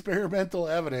 "No Experimental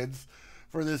Evidence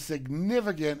for the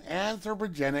Significant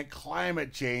Anthropogenic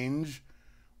Climate Change,"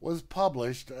 was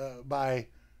published by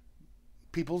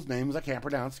people's names I can't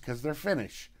pronounce because they're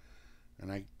Finnish.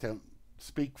 And I don't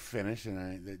speak Finnish,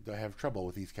 and I have trouble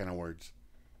with these kind of words.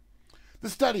 The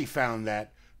study found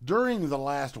that during the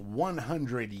last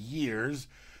 100 years,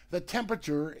 the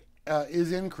temperature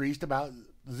is increased about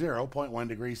 0.1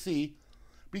 degrees C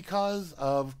because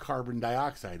of carbon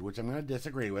dioxide, which I'm going to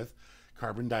disagree with.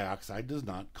 Carbon dioxide does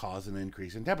not cause an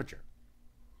increase in temperature.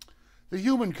 The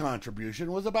human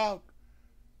contribution was about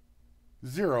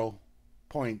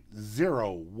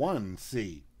 0.01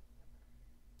 C.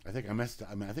 I think I missed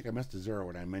a zero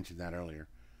when I mentioned that earlier.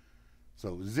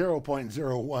 So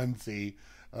 0.01 C,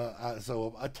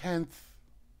 so a tenth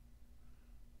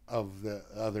of the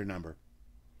other number,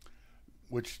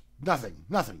 which nothing.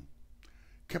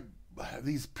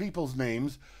 These people's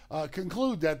names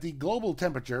conclude that the global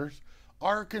temperatures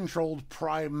are controlled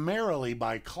primarily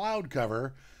by cloud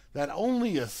cover, that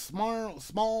only a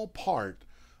small part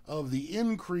of the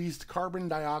increased carbon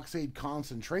dioxide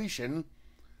concentration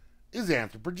is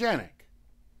anthropogenic.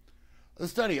 The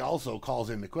study also calls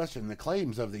into question the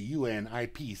claims of the UN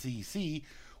IPCC,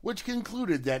 which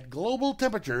concluded that global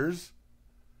temperatures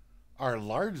are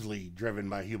largely driven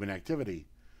by human activity.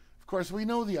 Of course, we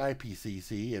know the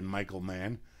IPCC and Michael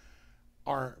Mann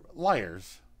are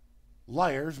liars,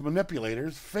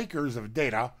 manipulators, fakers of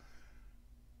data.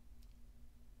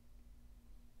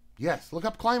 Yes, look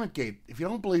up ClimateGate. If you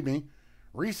don't believe me,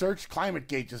 research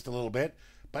ClimateGate just a little bit,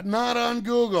 but not on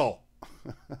Google.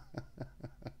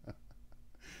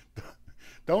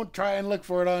 Don't try and look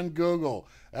for it on Google.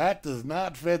 That does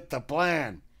not fit the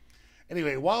plan.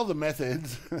 Anyway, while the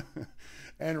methods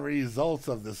and results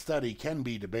of the study can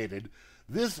be debated,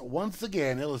 this once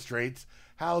again illustrates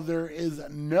how there is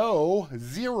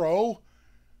zero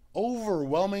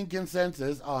overwhelming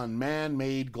consensus on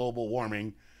man-made global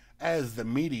warming, as the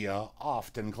media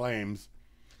often claims.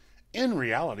 In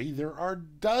reality, there are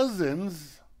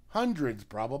dozens, hundreds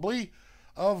probably,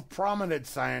 of prominent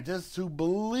scientists who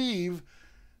believe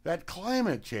that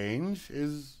climate change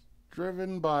is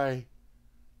driven by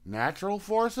natural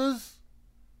forces?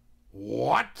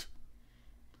 What?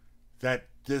 That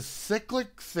this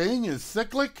cyclic thing is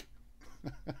cyclic?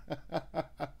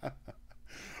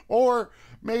 Or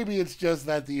maybe it's just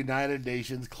that the United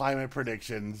Nations climate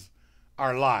predictions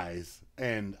are lies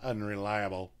and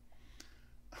unreliable.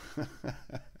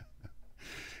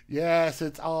 Yes,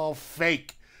 it's all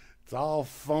fake. It's all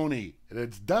phony. And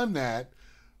it's done that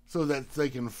so that they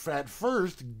can at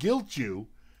first guilt you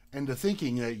into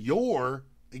thinking that your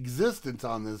existence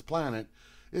on this planet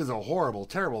is a horrible,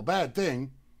 terrible, bad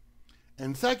thing.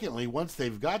 And secondly, once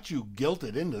they've got you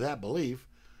guilted into that belief,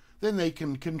 then they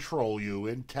can control you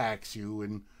and tax you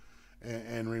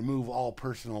and remove all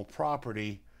personal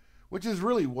property, which is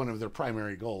really one of their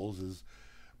primary goals, is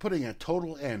putting a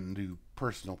total end to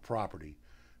personal property.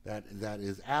 That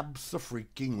is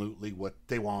abso-freaking-lutely what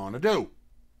they want to do.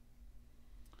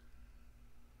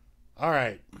 All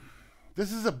right.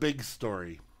 This is a big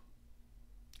story.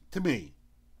 To me.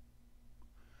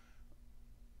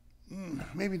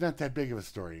 Maybe not that big of a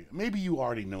story. Maybe you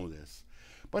already know this.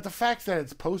 But the fact that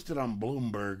it's posted on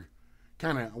Bloomberg,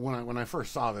 kind of, when I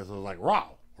first saw this, I was like,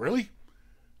 wow, really?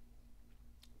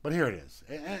 But here it is.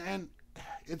 And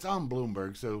it's on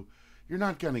Bloomberg, so you're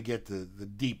not going to get the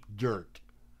deep dirt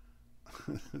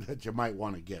that you might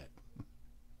want to get.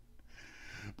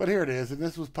 But here it is, and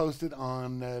this was posted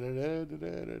on,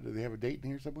 do they have a date in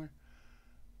here somewhere?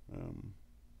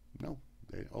 No.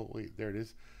 Oh, wait, there it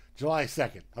is. July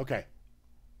 2nd. Okay.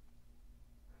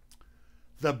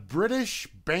 The British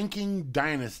banking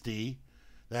dynasty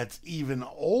that's even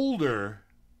older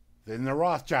than the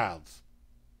Rothschilds.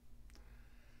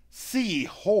 C.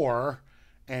 Hoare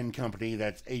and Company,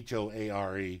 that's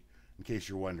Hoare, in case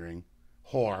you're wondering.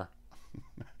 Hoare.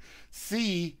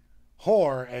 C.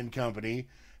 Hoare and Company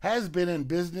has been in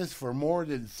business for more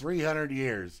than 300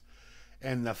 years,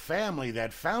 and the family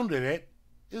that founded it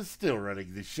is still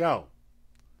running the show.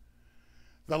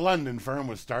 The London firm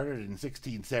was started in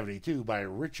 1672 by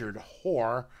Richard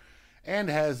Hoare and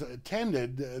has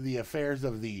attended the affairs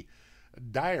of the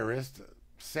diarist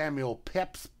Samuel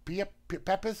Pepys,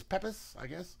 I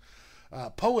guess,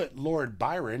 poet Lord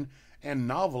Byron, and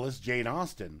novelist Jane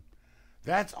Austen.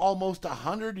 That's almost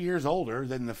 100 years older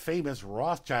than the famous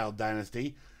Rothschild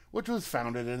dynasty, which was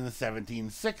founded in the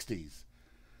 1760s.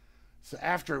 So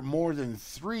after more than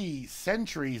 3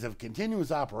 centuries of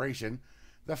continuous operation,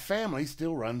 the family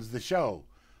still runs the show,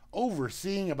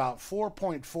 overseeing about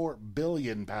 £4.4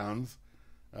 billion,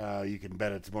 you can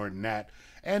bet it's more than that,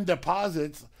 and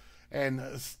deposits, and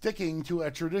sticking to a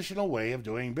traditional way of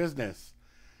doing business.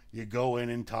 You go in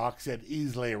and talk, said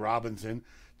Islay Robinson,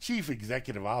 Chief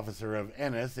Executive Officer of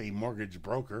Ennis, a mortgage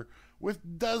broker,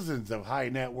 with dozens of high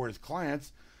net worth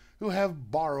clients who have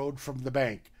borrowed from the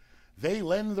bank. They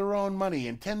lend their own money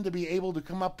and tend to be able to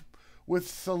come up with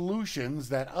solutions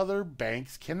that other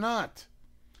banks cannot.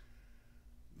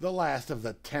 The last of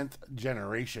the 10th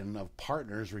generation of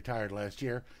partners retired last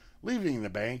year, leaving the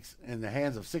banks in the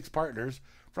hands of 6 partners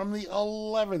from the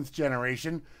 11th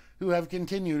generation who have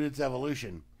continued its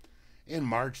evolution. In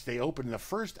March, they opened the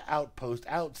first outpost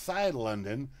outside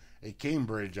London, a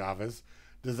Cambridge office,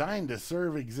 designed to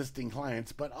serve existing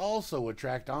clients but also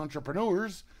attract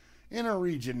entrepreneurs in a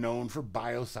region known for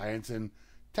bioscience and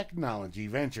technology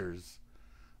ventures.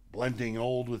 Blending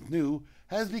old with new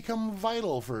has become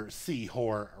vital for C.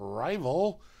 Hoare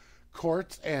rival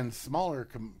courts and smaller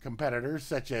competitors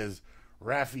such as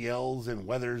Raphael's and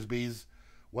Weatherby's,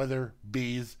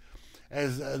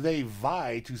 as they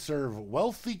vie to serve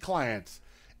wealthy clients.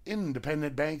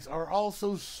 Independent banks are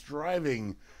also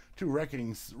striving to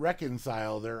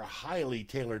reconcile their highly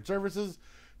tailored services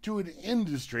to an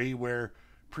industry where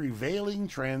prevailing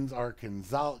trends are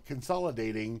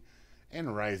consolidating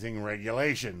and rising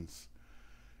regulations.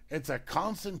 It's a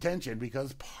constant tension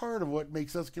because part of what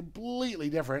makes us completely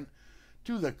different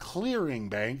to the clearing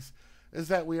banks is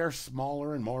that we are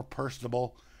smaller and more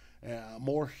personable,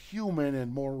 more human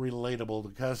and more relatable to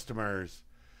customers.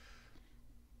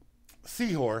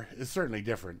 C. Hoare is certainly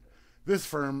different. This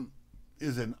firm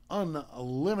is an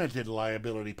unlimited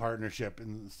liability partnership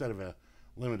instead of a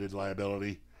limited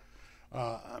liability,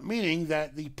 meaning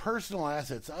that the personal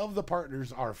assets of the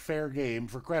partners are fair game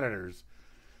for creditors.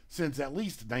 Since at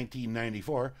least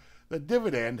 1994, the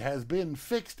dividend has been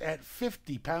fixed at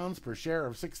 £50 per share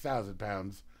of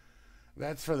 £6,000.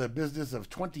 That's for the business of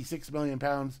 £26 million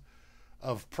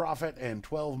of profit and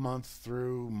 12 months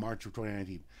through March of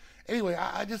 2019. Anyway,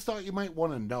 I just thought you might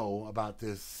want to know about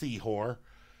this C. Hoare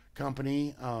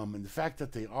company, and the fact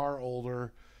that they are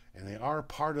older and they are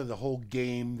part of the whole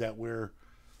game that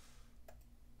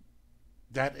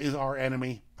is our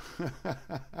enemy.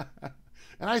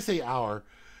 And I say our,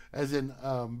 as in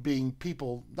being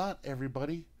people, not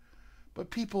everybody, but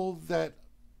people that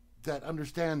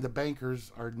understand the bankers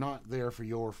are not there for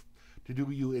to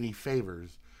do you any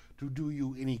favors, to do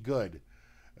you any good.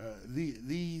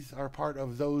 These are part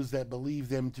of those that believe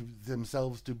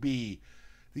themselves to be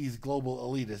these global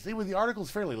elitists. Anyway, the article is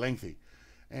fairly lengthy,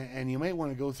 and you might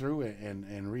want to go through it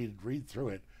and read through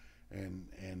it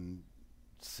and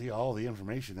see all the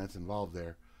information that's involved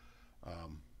there.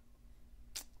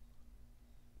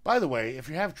 By the way, if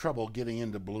you have trouble getting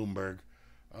into Bloomberg,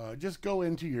 just go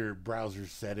into your browser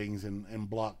settings and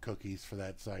block cookies for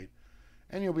that site,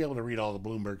 and you'll be able to read all the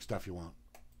Bloomberg stuff you want.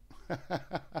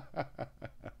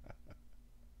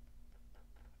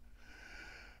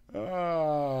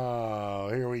 Oh,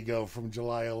 here we go from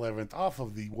July 11th off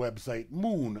of the website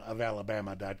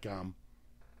moonofalabama.com.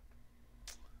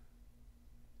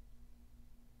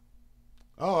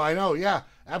 Oh, I know. Yeah,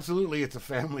 absolutely. It's a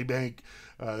family bank.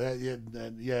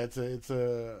 It's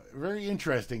a very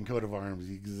interesting coat of arms.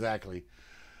 Exactly.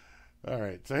 All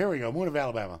right. So here we go. Moon of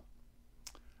Alabama.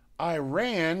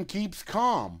 Iran keeps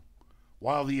calm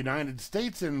while the United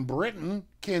States and Britain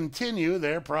continue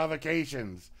their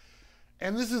provocations.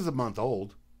 And this is a month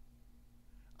old,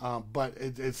 but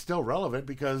it's still relevant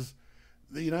because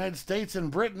the United States and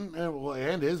Britain,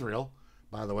 and Israel,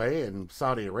 by the way, and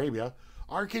Saudi Arabia,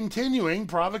 are continuing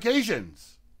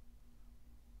provocations.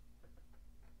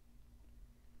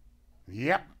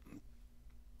 Yep.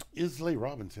 Isley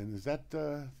Robinson, is that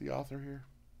the author here?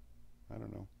 I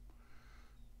don't know.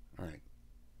 All right.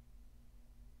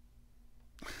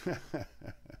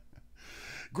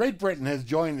 Great Britain has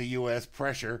joined the U.S.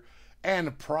 pressure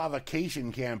and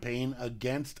provocation campaign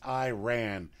against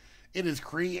Iran. It is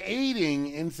creating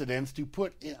incidents to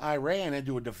put Iran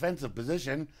into a defensive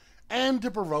position and to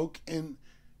provoke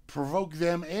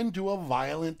them into a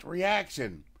violent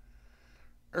reaction.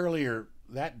 Earlier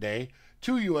that day,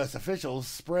 2 U.S. officials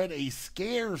spread a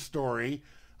scare story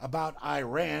about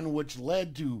Iran, which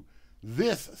led to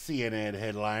this CNN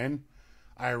headline: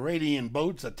 Iranian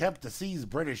boats attempt to seize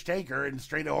British tanker in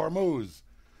Strait of Hormuz.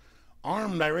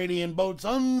 Armed Iranian boats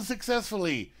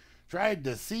unsuccessfully tried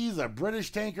to seize a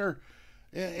British tanker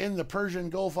in the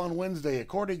Persian Gulf on Wednesday,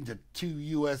 according to 2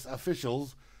 U.S.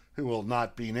 officials, who will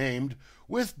not be named,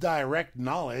 with direct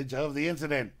knowledge of the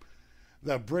incident.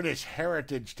 The British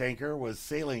Heritage tanker was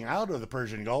sailing out of the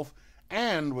Persian Gulf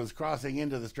and was crossing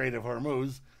into the Strait of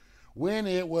Hormuz when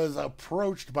it was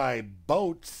approached by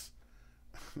boats.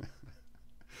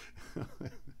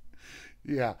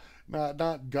 Yeah,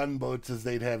 not gunboats as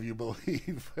they'd have you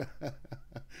believe.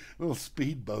 Little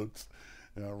speedboats,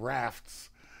 rafts.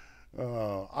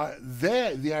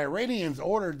 The Iranians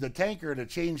ordered the tanker to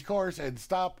change course and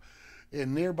stop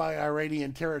in nearby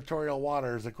Iranian territorial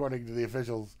waters, according to the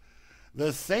officials.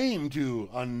 The same 2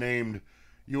 unnamed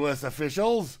U.S.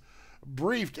 officials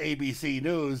briefed ABC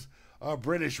News a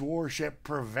British warship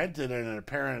prevented an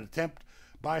apparent attempt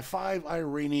by 5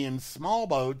 Iranian small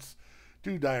boats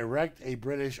to direct a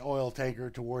British oil tanker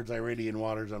towards Iranian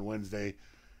waters on Wednesday,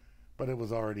 but it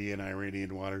was already in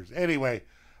Iranian waters. Anyway,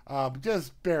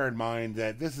 just bear in mind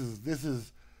that this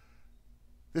is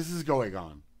going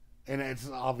on, and it's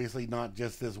obviously not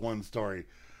just this one story.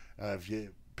 If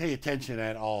you pay attention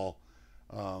at all,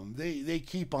 they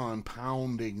keep on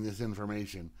pounding this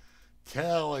information,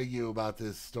 telling you about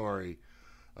this story,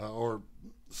 or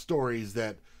stories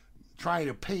that try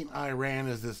to paint Iran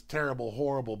as this terrible,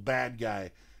 horrible, bad guy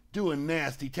doing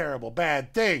nasty, terrible,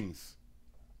 bad things.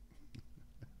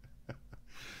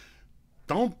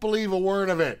 Don't believe a word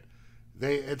of it.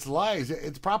 It's lies.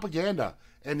 It's propaganda.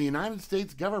 And the United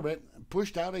States government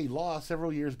pushed out a law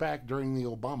several years back during the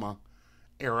Obama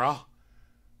era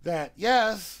that,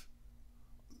 yes,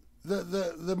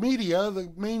 the media,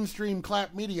 the mainstream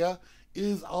clap media,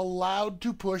 is allowed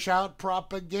to push out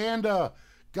propaganda.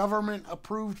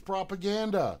 Government-approved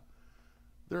propaganda.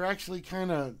 They're actually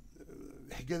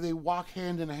they walk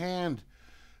hand in hand.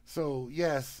 So,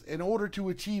 yes, in order to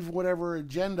achieve whatever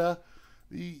agenda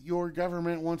your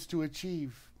government wants to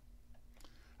achieve.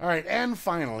 All right, and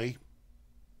finally,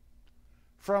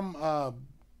 from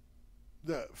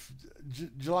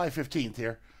July 15th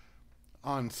here,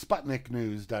 on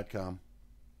SputnikNews.com,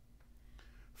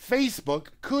 Facebook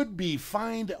could be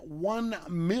fined $1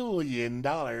 million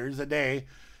a day.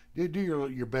 Do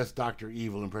your best Dr.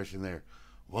 Evil impression there.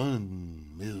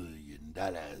 $1 million.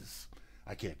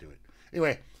 I can't do it.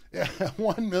 Anyway,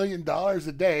 $1 million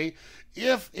a day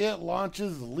if it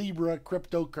launches Libra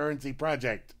cryptocurrency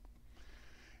project.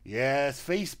 Yes,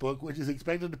 Facebook, which is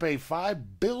expected to pay $5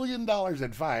 billion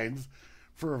in fines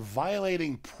for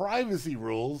violating privacy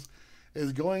rules,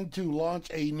 is going to launch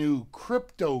a new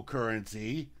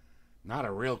cryptocurrency, not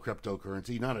a real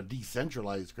cryptocurrency, not a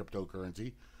decentralized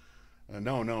cryptocurrency.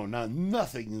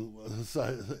 Nothing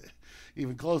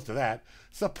even close to that.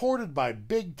 Supported by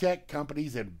big tech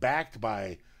companies and backed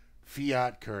by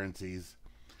fiat currencies.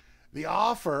 The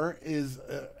offer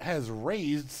has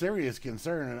raised serious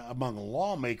concern among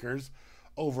lawmakers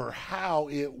over how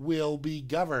it will be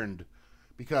governed,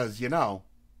 because,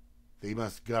 they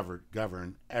must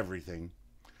govern everything.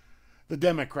 The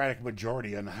Democratic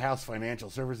majority on the House Financial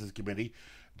Services Committee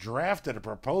drafted a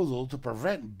proposal to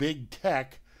prevent big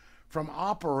tech from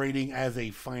operating as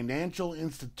a financial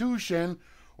institution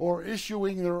or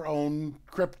issuing their own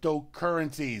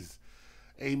cryptocurrencies.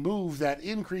 a move that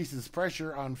increases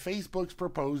pressure on Facebook's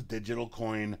proposed digital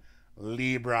coin,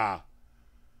 Libra.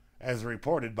 As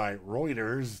reported by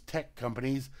Reuters, tech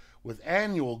companies with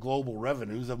annual global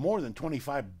revenues of more than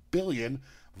 $25 billion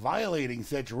violating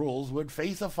such rules would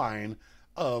face a fine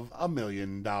of $1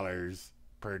 million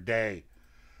per day.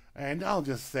 And I'll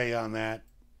just say on that,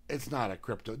 it's not a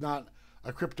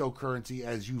cryptocurrency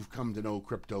as you've come to know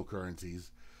cryptocurrencies.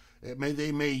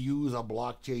 They may use a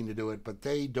blockchain to do it, but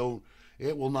they don't.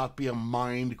 It will not be a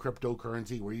mined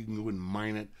cryptocurrency where you can go and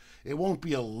mine it. It won't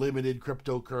be a limited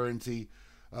cryptocurrency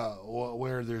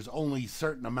where there's only a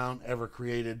certain amount ever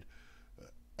created,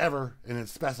 ever, and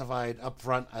it's specified up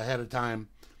front ahead of time.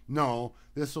 No,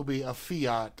 this will be a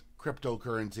fiat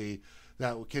cryptocurrency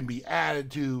that can be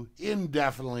added to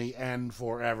indefinitely and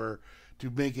forever to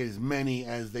make as many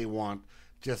as they want,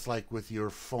 just like with your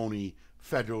phony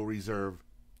Federal Reserve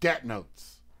debt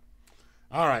notes.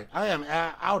 All right, I am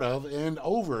out of and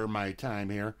over my time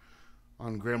here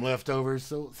on Grim Leftovers,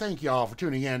 so thank you all for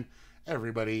tuning in,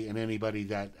 everybody and anybody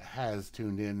that has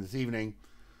tuned in this evening.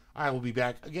 I will be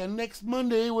back again next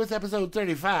Monday with episode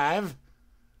 35.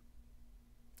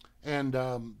 And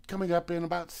coming up in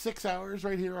about 6 hours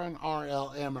right here on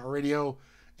RLM Radio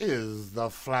is the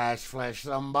Flash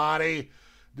Somebody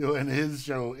doing his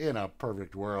show In a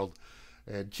Perfect World.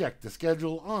 And check the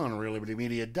schedule on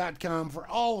RealLibertyMedia.com for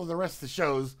all of the rest of the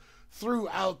shows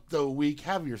throughout the week.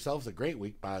 Have yourselves a great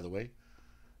week, by the way.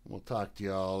 We'll talk to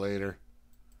you all later.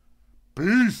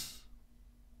 Peace.